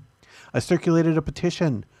street. I circulated a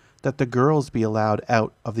petition that the girls be allowed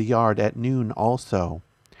out of the yard at noon also.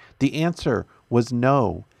 The answer was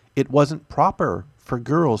no. It wasn't proper for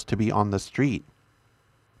girls to be on the street.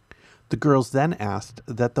 The girls then asked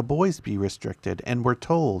that the boys be restricted and were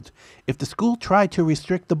told if the school tried to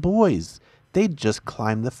restrict the boys, they'd just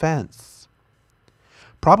climb the fence.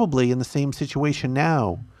 Probably in the same situation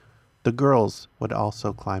now, the girls would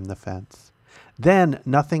also climb the fence. Then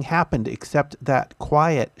nothing happened except that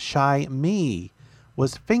quiet, shy me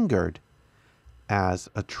was fingered as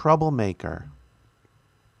a troublemaker.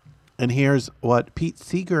 And here's what Pete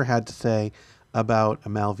Seeger had to say about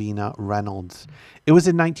Malvina Reynolds. It was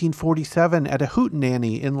in 1947 at a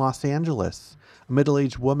hootenanny in Los Angeles. A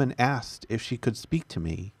middle-aged woman asked if she could speak to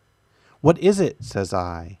me. What is it, says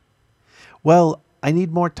I. Well, I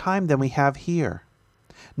need more time than we have here.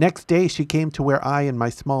 Next day, she came to where I and my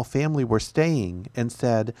small family were staying and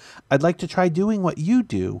said, I'd like to try doing what you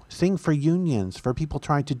do, sing for unions, for people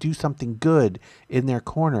trying to do something good in their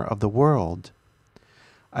corner of the world.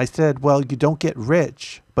 I said, well, you don't get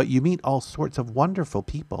rich, but you meet all sorts of wonderful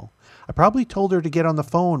people. I probably told her to get on the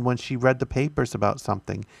phone when she read the papers about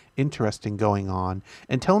something interesting going on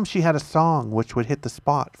and tell them she had a song which would hit the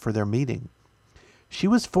spot for their meeting. She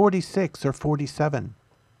was 46 or 47,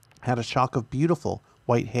 had a shock of beautiful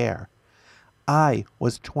white hair. I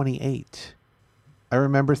was 28. I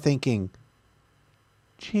remember thinking,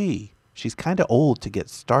 gee, she's kind of old to get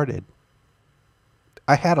started.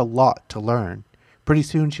 I had a lot to learn. Pretty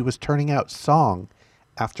soon she was turning out song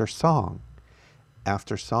after song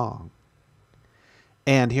after song.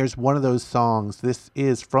 And here's one of those songs. This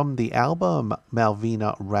is from the album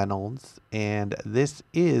Malvina Reynolds, and this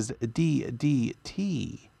is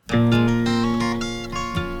DDT.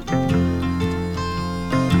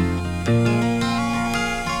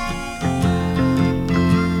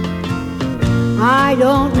 I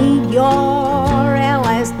don't need your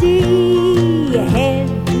LSD head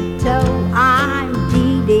to toe. I'm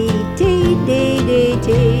DDT,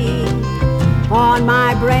 DDT on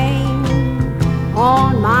my brain,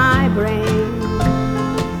 on my brain.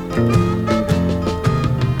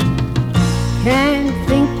 Can't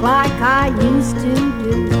think like I used to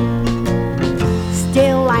do.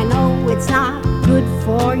 Still I know it's not good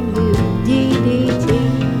for you. DDT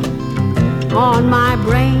on my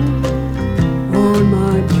brain, on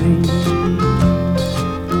my brain.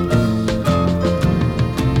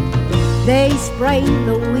 They spray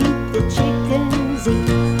the wheat the chickens eat.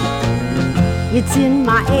 It's in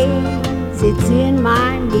my eggs, it's in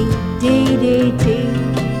my meat. DDT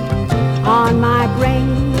on my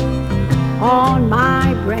brain, on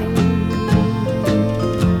my brain.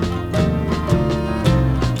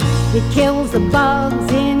 It kills the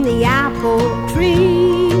bugs in the apple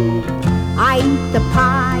tree. I eat the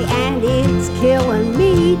pie and it's killing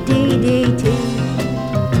me. DDT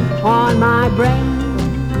on my brain,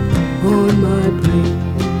 on my brain.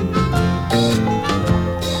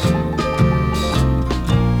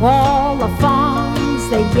 All the farms,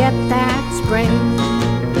 they get that spray.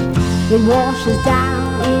 It washes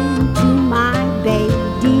down into my bay.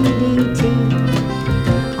 DDT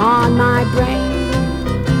on my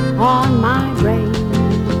brain, on my brain.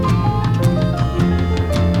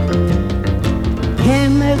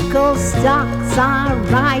 Chemical stocks are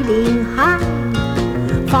riding high.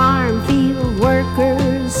 Farm field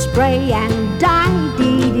workers spray and die.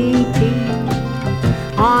 DDT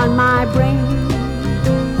on my brain,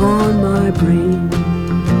 on my brain.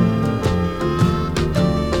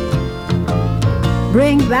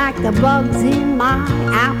 Bring back the bugs in my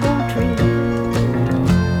apple tree.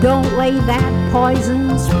 Don't lay that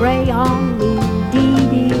poison spray on me.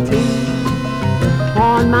 DDT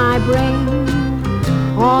on my brain,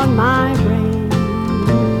 on my brain.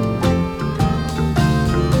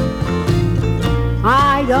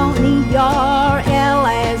 I don't need your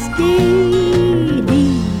LSD.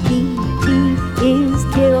 DDT is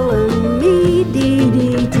killing me.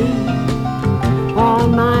 DDT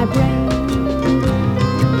on my brain,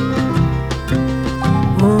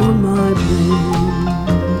 on my brain.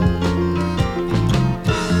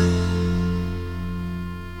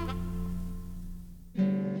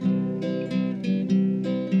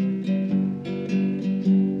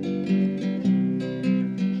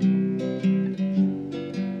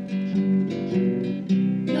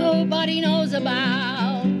 Nobody knows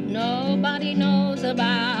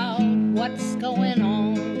about what's going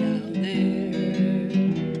on down there.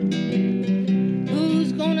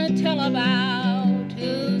 Who's gonna tell about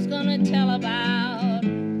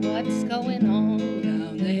what's going on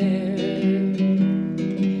down there?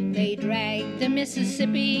 They dragged the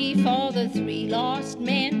Mississippi for the 3 lost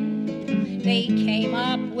men. They came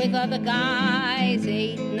up with other guys,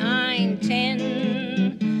 8, 9, 10,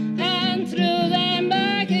 and threw them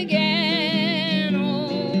back again.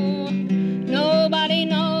 Nobody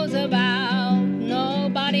knows about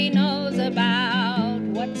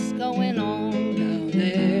what's going on down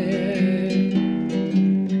there.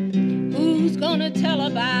 Who's gonna tell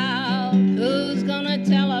about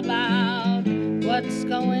what's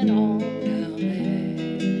going on down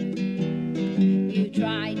there? You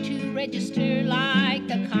try to register like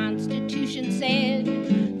the Constitution said.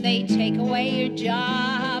 They take away your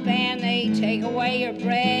job and they take away your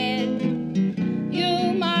bread.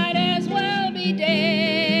 You might as well be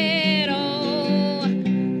dead.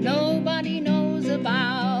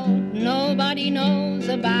 Nobody knows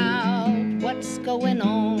about what's going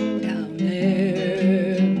on down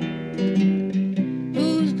there.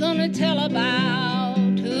 Who's gonna tell about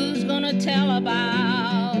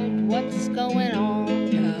what's going on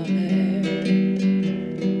down there?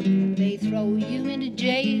 They throw you into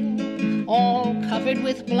jail, all covered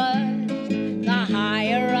with blood. The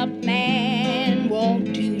higher up man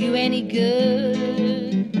won't do you any good.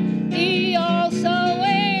 He also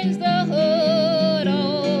wears the hood.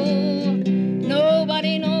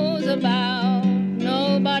 Nobody knows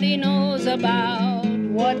about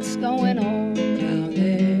what's going on down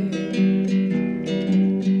there.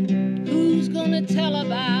 Who's gonna tell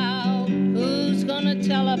about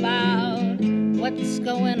what's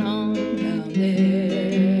going on down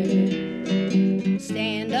there?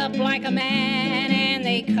 Stand up like a man and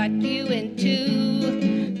they cut you in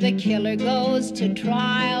two. The killer goes to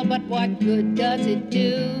trial, but what good does it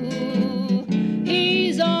do?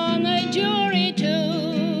 He's on the jury too.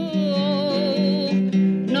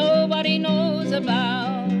 Nobody knows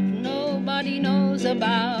about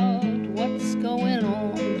what's going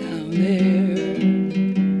on down there.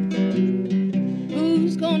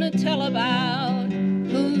 Who's gonna tell about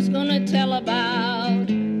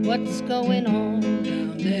what's going on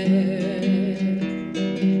down there?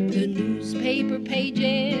 The newspaper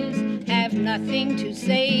pages have nothing to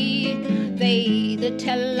say. They either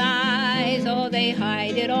tell lies or they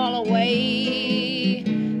hide it all away.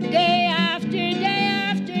 Day after day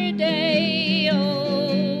after day,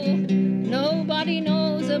 oh, nobody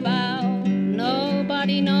knows about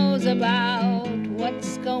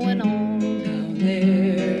what's going on down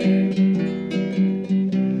there.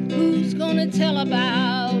 Who's gonna tell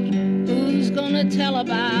about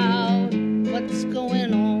what's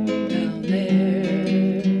going on down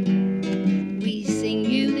there. We sing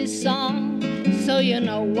you this song so you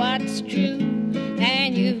know what's true,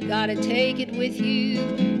 and you've got to take it with you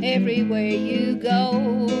everywhere you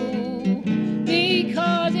go,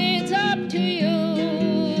 because it's up to you.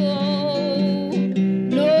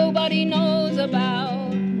 Nobody knows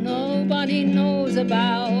about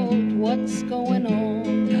what's going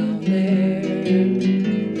on down there.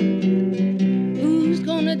 Who's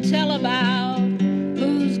gonna tell about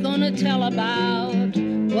what's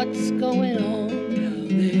going on down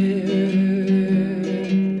there?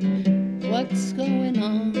 What's going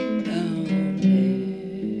on down there?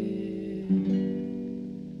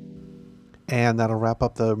 And that'll wrap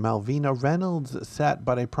up the Malvina Reynolds set,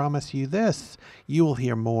 but I promise you this, you will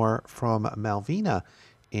hear more from Malvina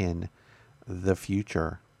in the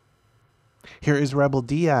future. Here is Rebel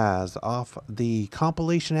Diaz off the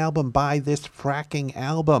compilation album By This Fracking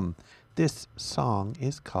Album. This song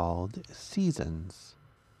is called Seasons.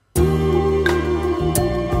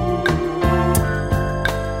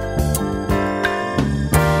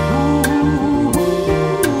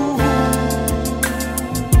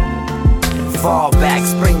 Fall back,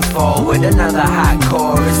 spring forward, another hot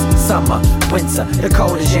chorus. Summer, winter, the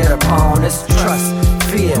coldest yet upon us. Trust,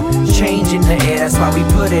 fear, change in the air, that's why we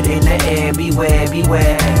put it in the air. Beware,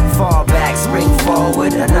 beware. Fall back, spring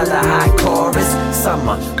forward, another hot chorus.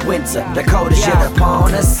 Summer, winter, the coldest yet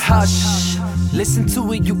upon us. Hush. Listen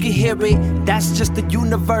to it, you can hear it. That's just the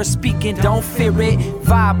universe speaking, don't fear it.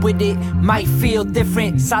 Vibe with it, might feel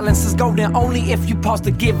different. Silence is golden only if you pause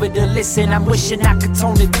to give it a listen. I'm wishing I could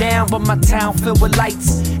tone it down, but my town filled with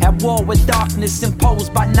lights. At war with darkness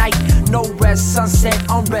imposed by night. No rest, sunset,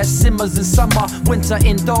 unrest, simmers in summer. Winter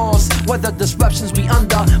indoors, weather disruptions we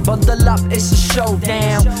under. Bundle up, it's a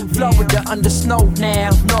showdown. Florida under snow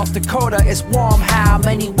now. North Dakota, it's warm, how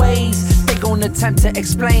many ways? They gon' attempt to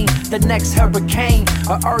explain the next hurricane.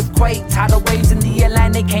 An earthquake, tidal waves in the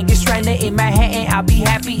Atlantic. Can't get stranded in Manhattan, I'll be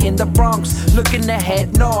happy in the Bronx. Looking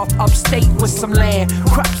ahead north, upstate with some land.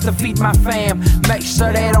 Crops to feed my fam. Make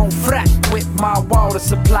sure they don't frack with my water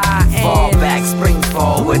supply. And fall back, spring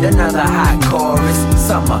forward, another hot chorus.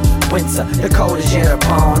 Summer, winter, the coldest yet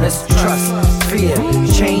upon us. Trust, fear,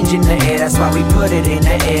 change in the air, that's why we put it in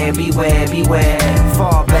the air. Beware, beware.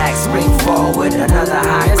 Fall back, spring forward, another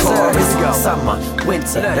hot chorus. Summer,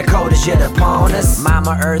 winter, the coldest yet upon us.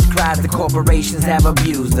 Mama Earth cries, the corporations have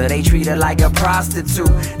abused her. They treat her like a prostitute,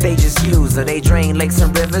 they just use her. They drain lakes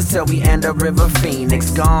and rivers till we end up River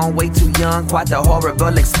Phoenix. Gone way too young, quite the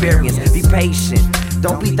horrible experience. Be patient,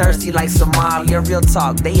 don't be thirsty like Somalia. Real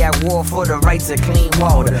talk, they at war for the right to clean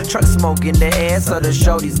water. Truck smoke in the air so the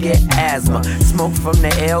shorties get asthma. Smoke from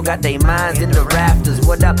the L got they minds in the rafters.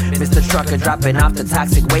 What up, Mr. Trucker, dropping off the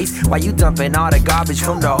toxic waste? Why you dumping all the garbage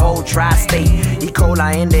from the whole tri-state? E.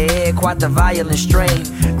 coli in the air, quite the violent strain.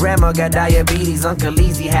 Grandma got diabetes, Uncle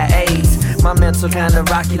Easy had AIDS. My mental kinda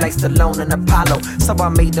rocky like Stallone and Apollo. So I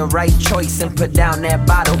made the right choice and put down that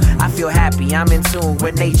bottle. I feel happy, I'm in tune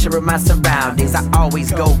with nature and my surroundings. I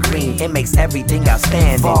always go green, it makes everything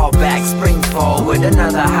outstanding. Fall back, spring forward,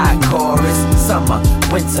 another hot chorus. Summer,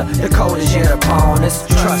 winter, the coldest yet upon us.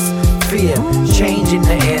 Trust, fear, change in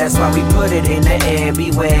the air, that's why we put it in the air.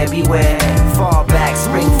 Beware, beware. Fall back,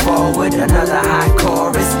 spring forward, another hot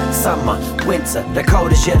chorus. Summer, winter, the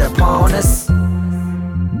coldest yet upon us.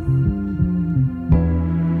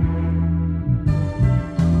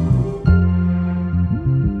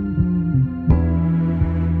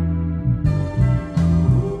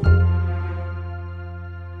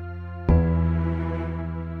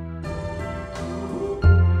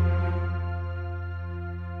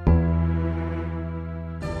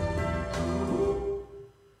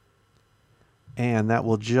 And that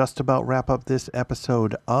will just about wrap up this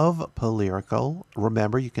episode of Polyrical.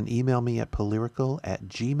 Remember, you can email me at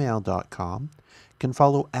polyrical@gmail.com. You can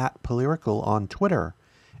follow at Polyrical on Twitter.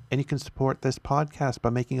 And you can support this podcast by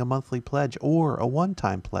making a monthly pledge or a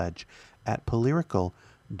one-time pledge at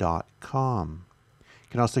polyrical.com. You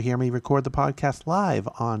can also hear me record the podcast live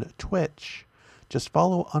on Twitch. Just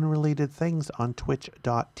follow Unrelated Things on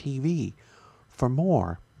twitch.tv for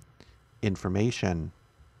more information.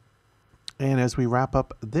 And as we wrap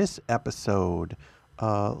up this episode,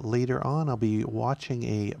 later on I'll be watching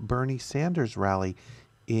a Bernie Sanders rally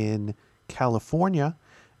in California.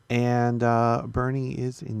 And Bernie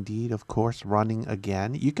is indeed, of course, running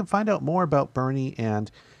again. You can find out more about Bernie and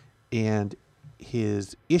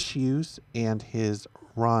his issues and his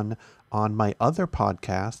run on my other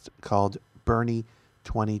podcast called Bernie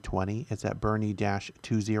 2020. It's at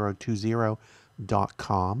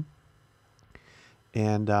bernie-2020.com.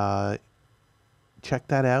 And check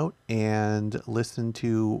that out and listen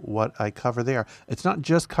to what I cover there. It's not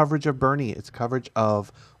just coverage of Bernie, it's coverage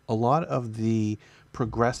of a lot of the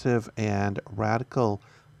progressive and radical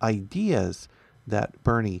ideas that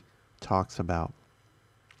Bernie talks about.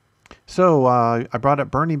 So I brought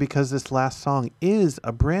up Bernie because this last song is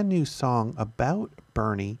a brand new song about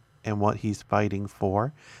Bernie and what he's fighting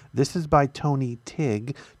for. This is by Tony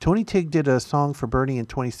Tigg. Tony Tigg did a song for Bernie in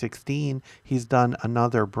 2016. He's done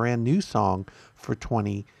another brand new song for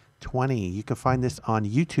 2020. You can find this on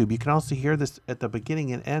YouTube. You can also hear this at the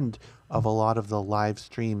beginning and end of a lot of the live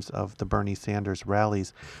streams of the Bernie Sanders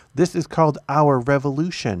rallies. This is called Our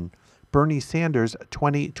Revolution, Bernie Sanders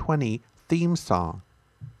 2020 theme song.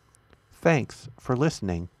 Thanks for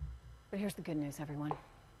listening. But here's the good news, everyone.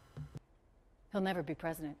 He'll never be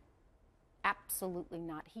president. Absolutely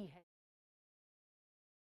not.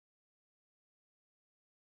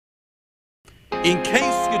 In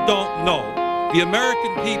case you don't know, the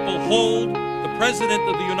American people hold the President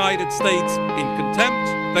of the United States in contempt.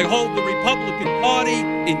 They hold the Republican Party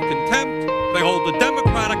in contempt. They hold the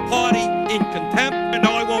Democratic Party in contempt. And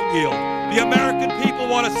no, I won't yield. The American people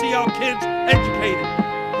want to see our kids educated.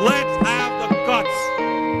 Let's have the guts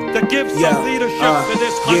to give some leadership to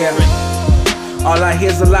this country. All I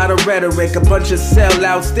hear's a lot of rhetoric, a bunch of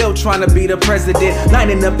sellouts still trying to be the president,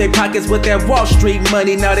 lining up their pockets with that Wall Street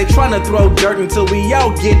money. Now they trying to throw dirt until we all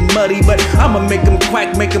get muddy, but I'ma make them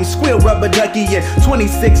quack, make them squeal, rubber ducky. In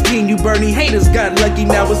 2016 you Bernie haters got lucky.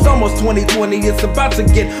 Now it's almost 2020, it's about to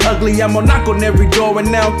get ugly. I'ma knock on every door and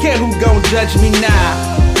I don't care who gon' judge me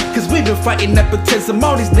now. Cause we've been fighting nepotism,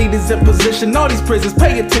 all these leaders in position, all these prisons,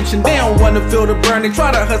 pay attention. They don't wanna feel the burn, they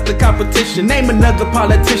try to hustle competition. Name another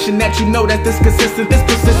politician that you know that this consistent. This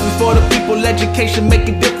persistence for the people, education, make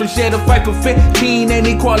a difference. Yeah, the fight for 15 and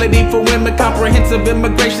equality for women, comprehensive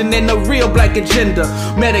immigration and a real black agenda.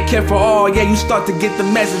 Medicare for all, yeah, you start to get the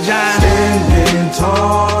message. Standing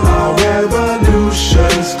tall, our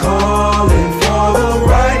revolution's calling for the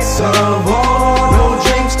rights of all. No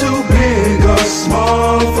dreams too big or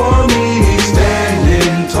small for me.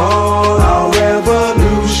 Standing tall, our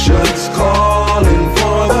revolution's calling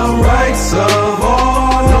for the rights of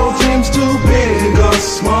all. No dreams too big or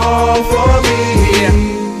small for me.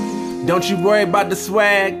 Yeah. Don't you worry about the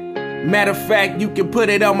swag. Matter of fact, you can put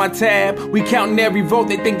it on my tab. We counting every vote,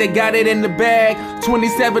 they think they got it in the bag.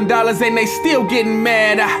 $27 and they still getting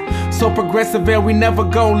mad. So progressive and we never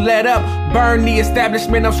gon' let up. Burn the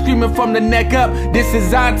establishment, I'm screaming from the neck up. This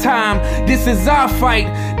is our time, this is our fight.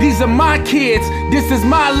 These are my kids, this is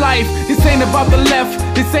my life. This ain't about the left,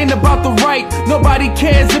 this ain't about the right. Nobody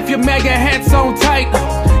cares if your MAGA hat's on tight.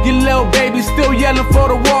 Your little baby still yelling for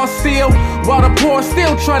the wall still, while the poor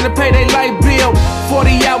still trying to pay their light bill.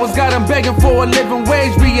 40 hours got them begging for a living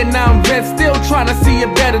wage. Vietnam vets still trying to see a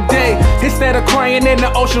better day. Instead of crying in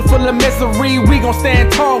the ocean full of misery, we gon'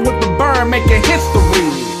 stand tall with the burn, making history.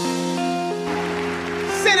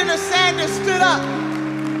 Senator Sanders stood up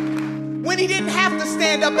when he didn't have to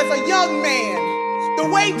stand up as a young man. The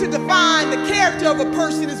way to define the character of a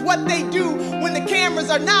person is what they do when the cameras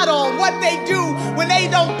are not on, what they do when they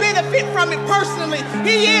don't benefit from it personally.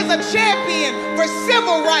 He is a champion for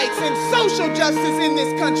civil rights and social justice in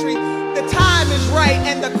this country. The time is right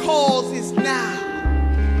and the cause is now.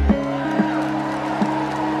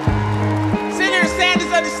 Senator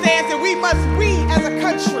Sanders understands that we as a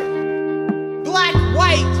country, black,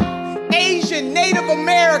 white, Asian, Native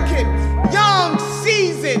American, young,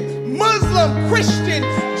 seasoned, Muslim, Christian,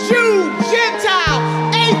 Jew, Gentile,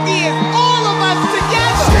 atheist, all of us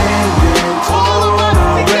together. Standing tall,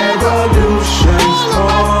 our revolution's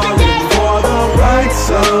calling for the rights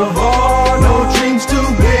of all. No dreams too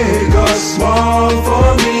big or small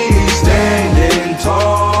for me. Standing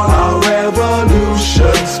tall, our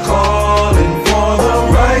revolution's calling for the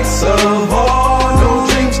rights of all. No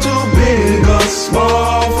dreams too big or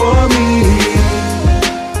small for me.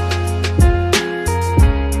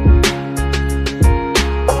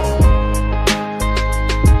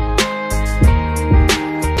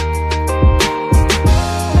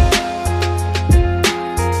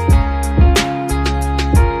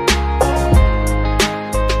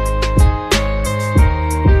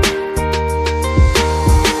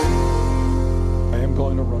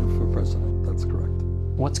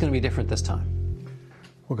 What's going to be different this time?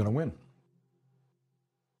 We're going to win.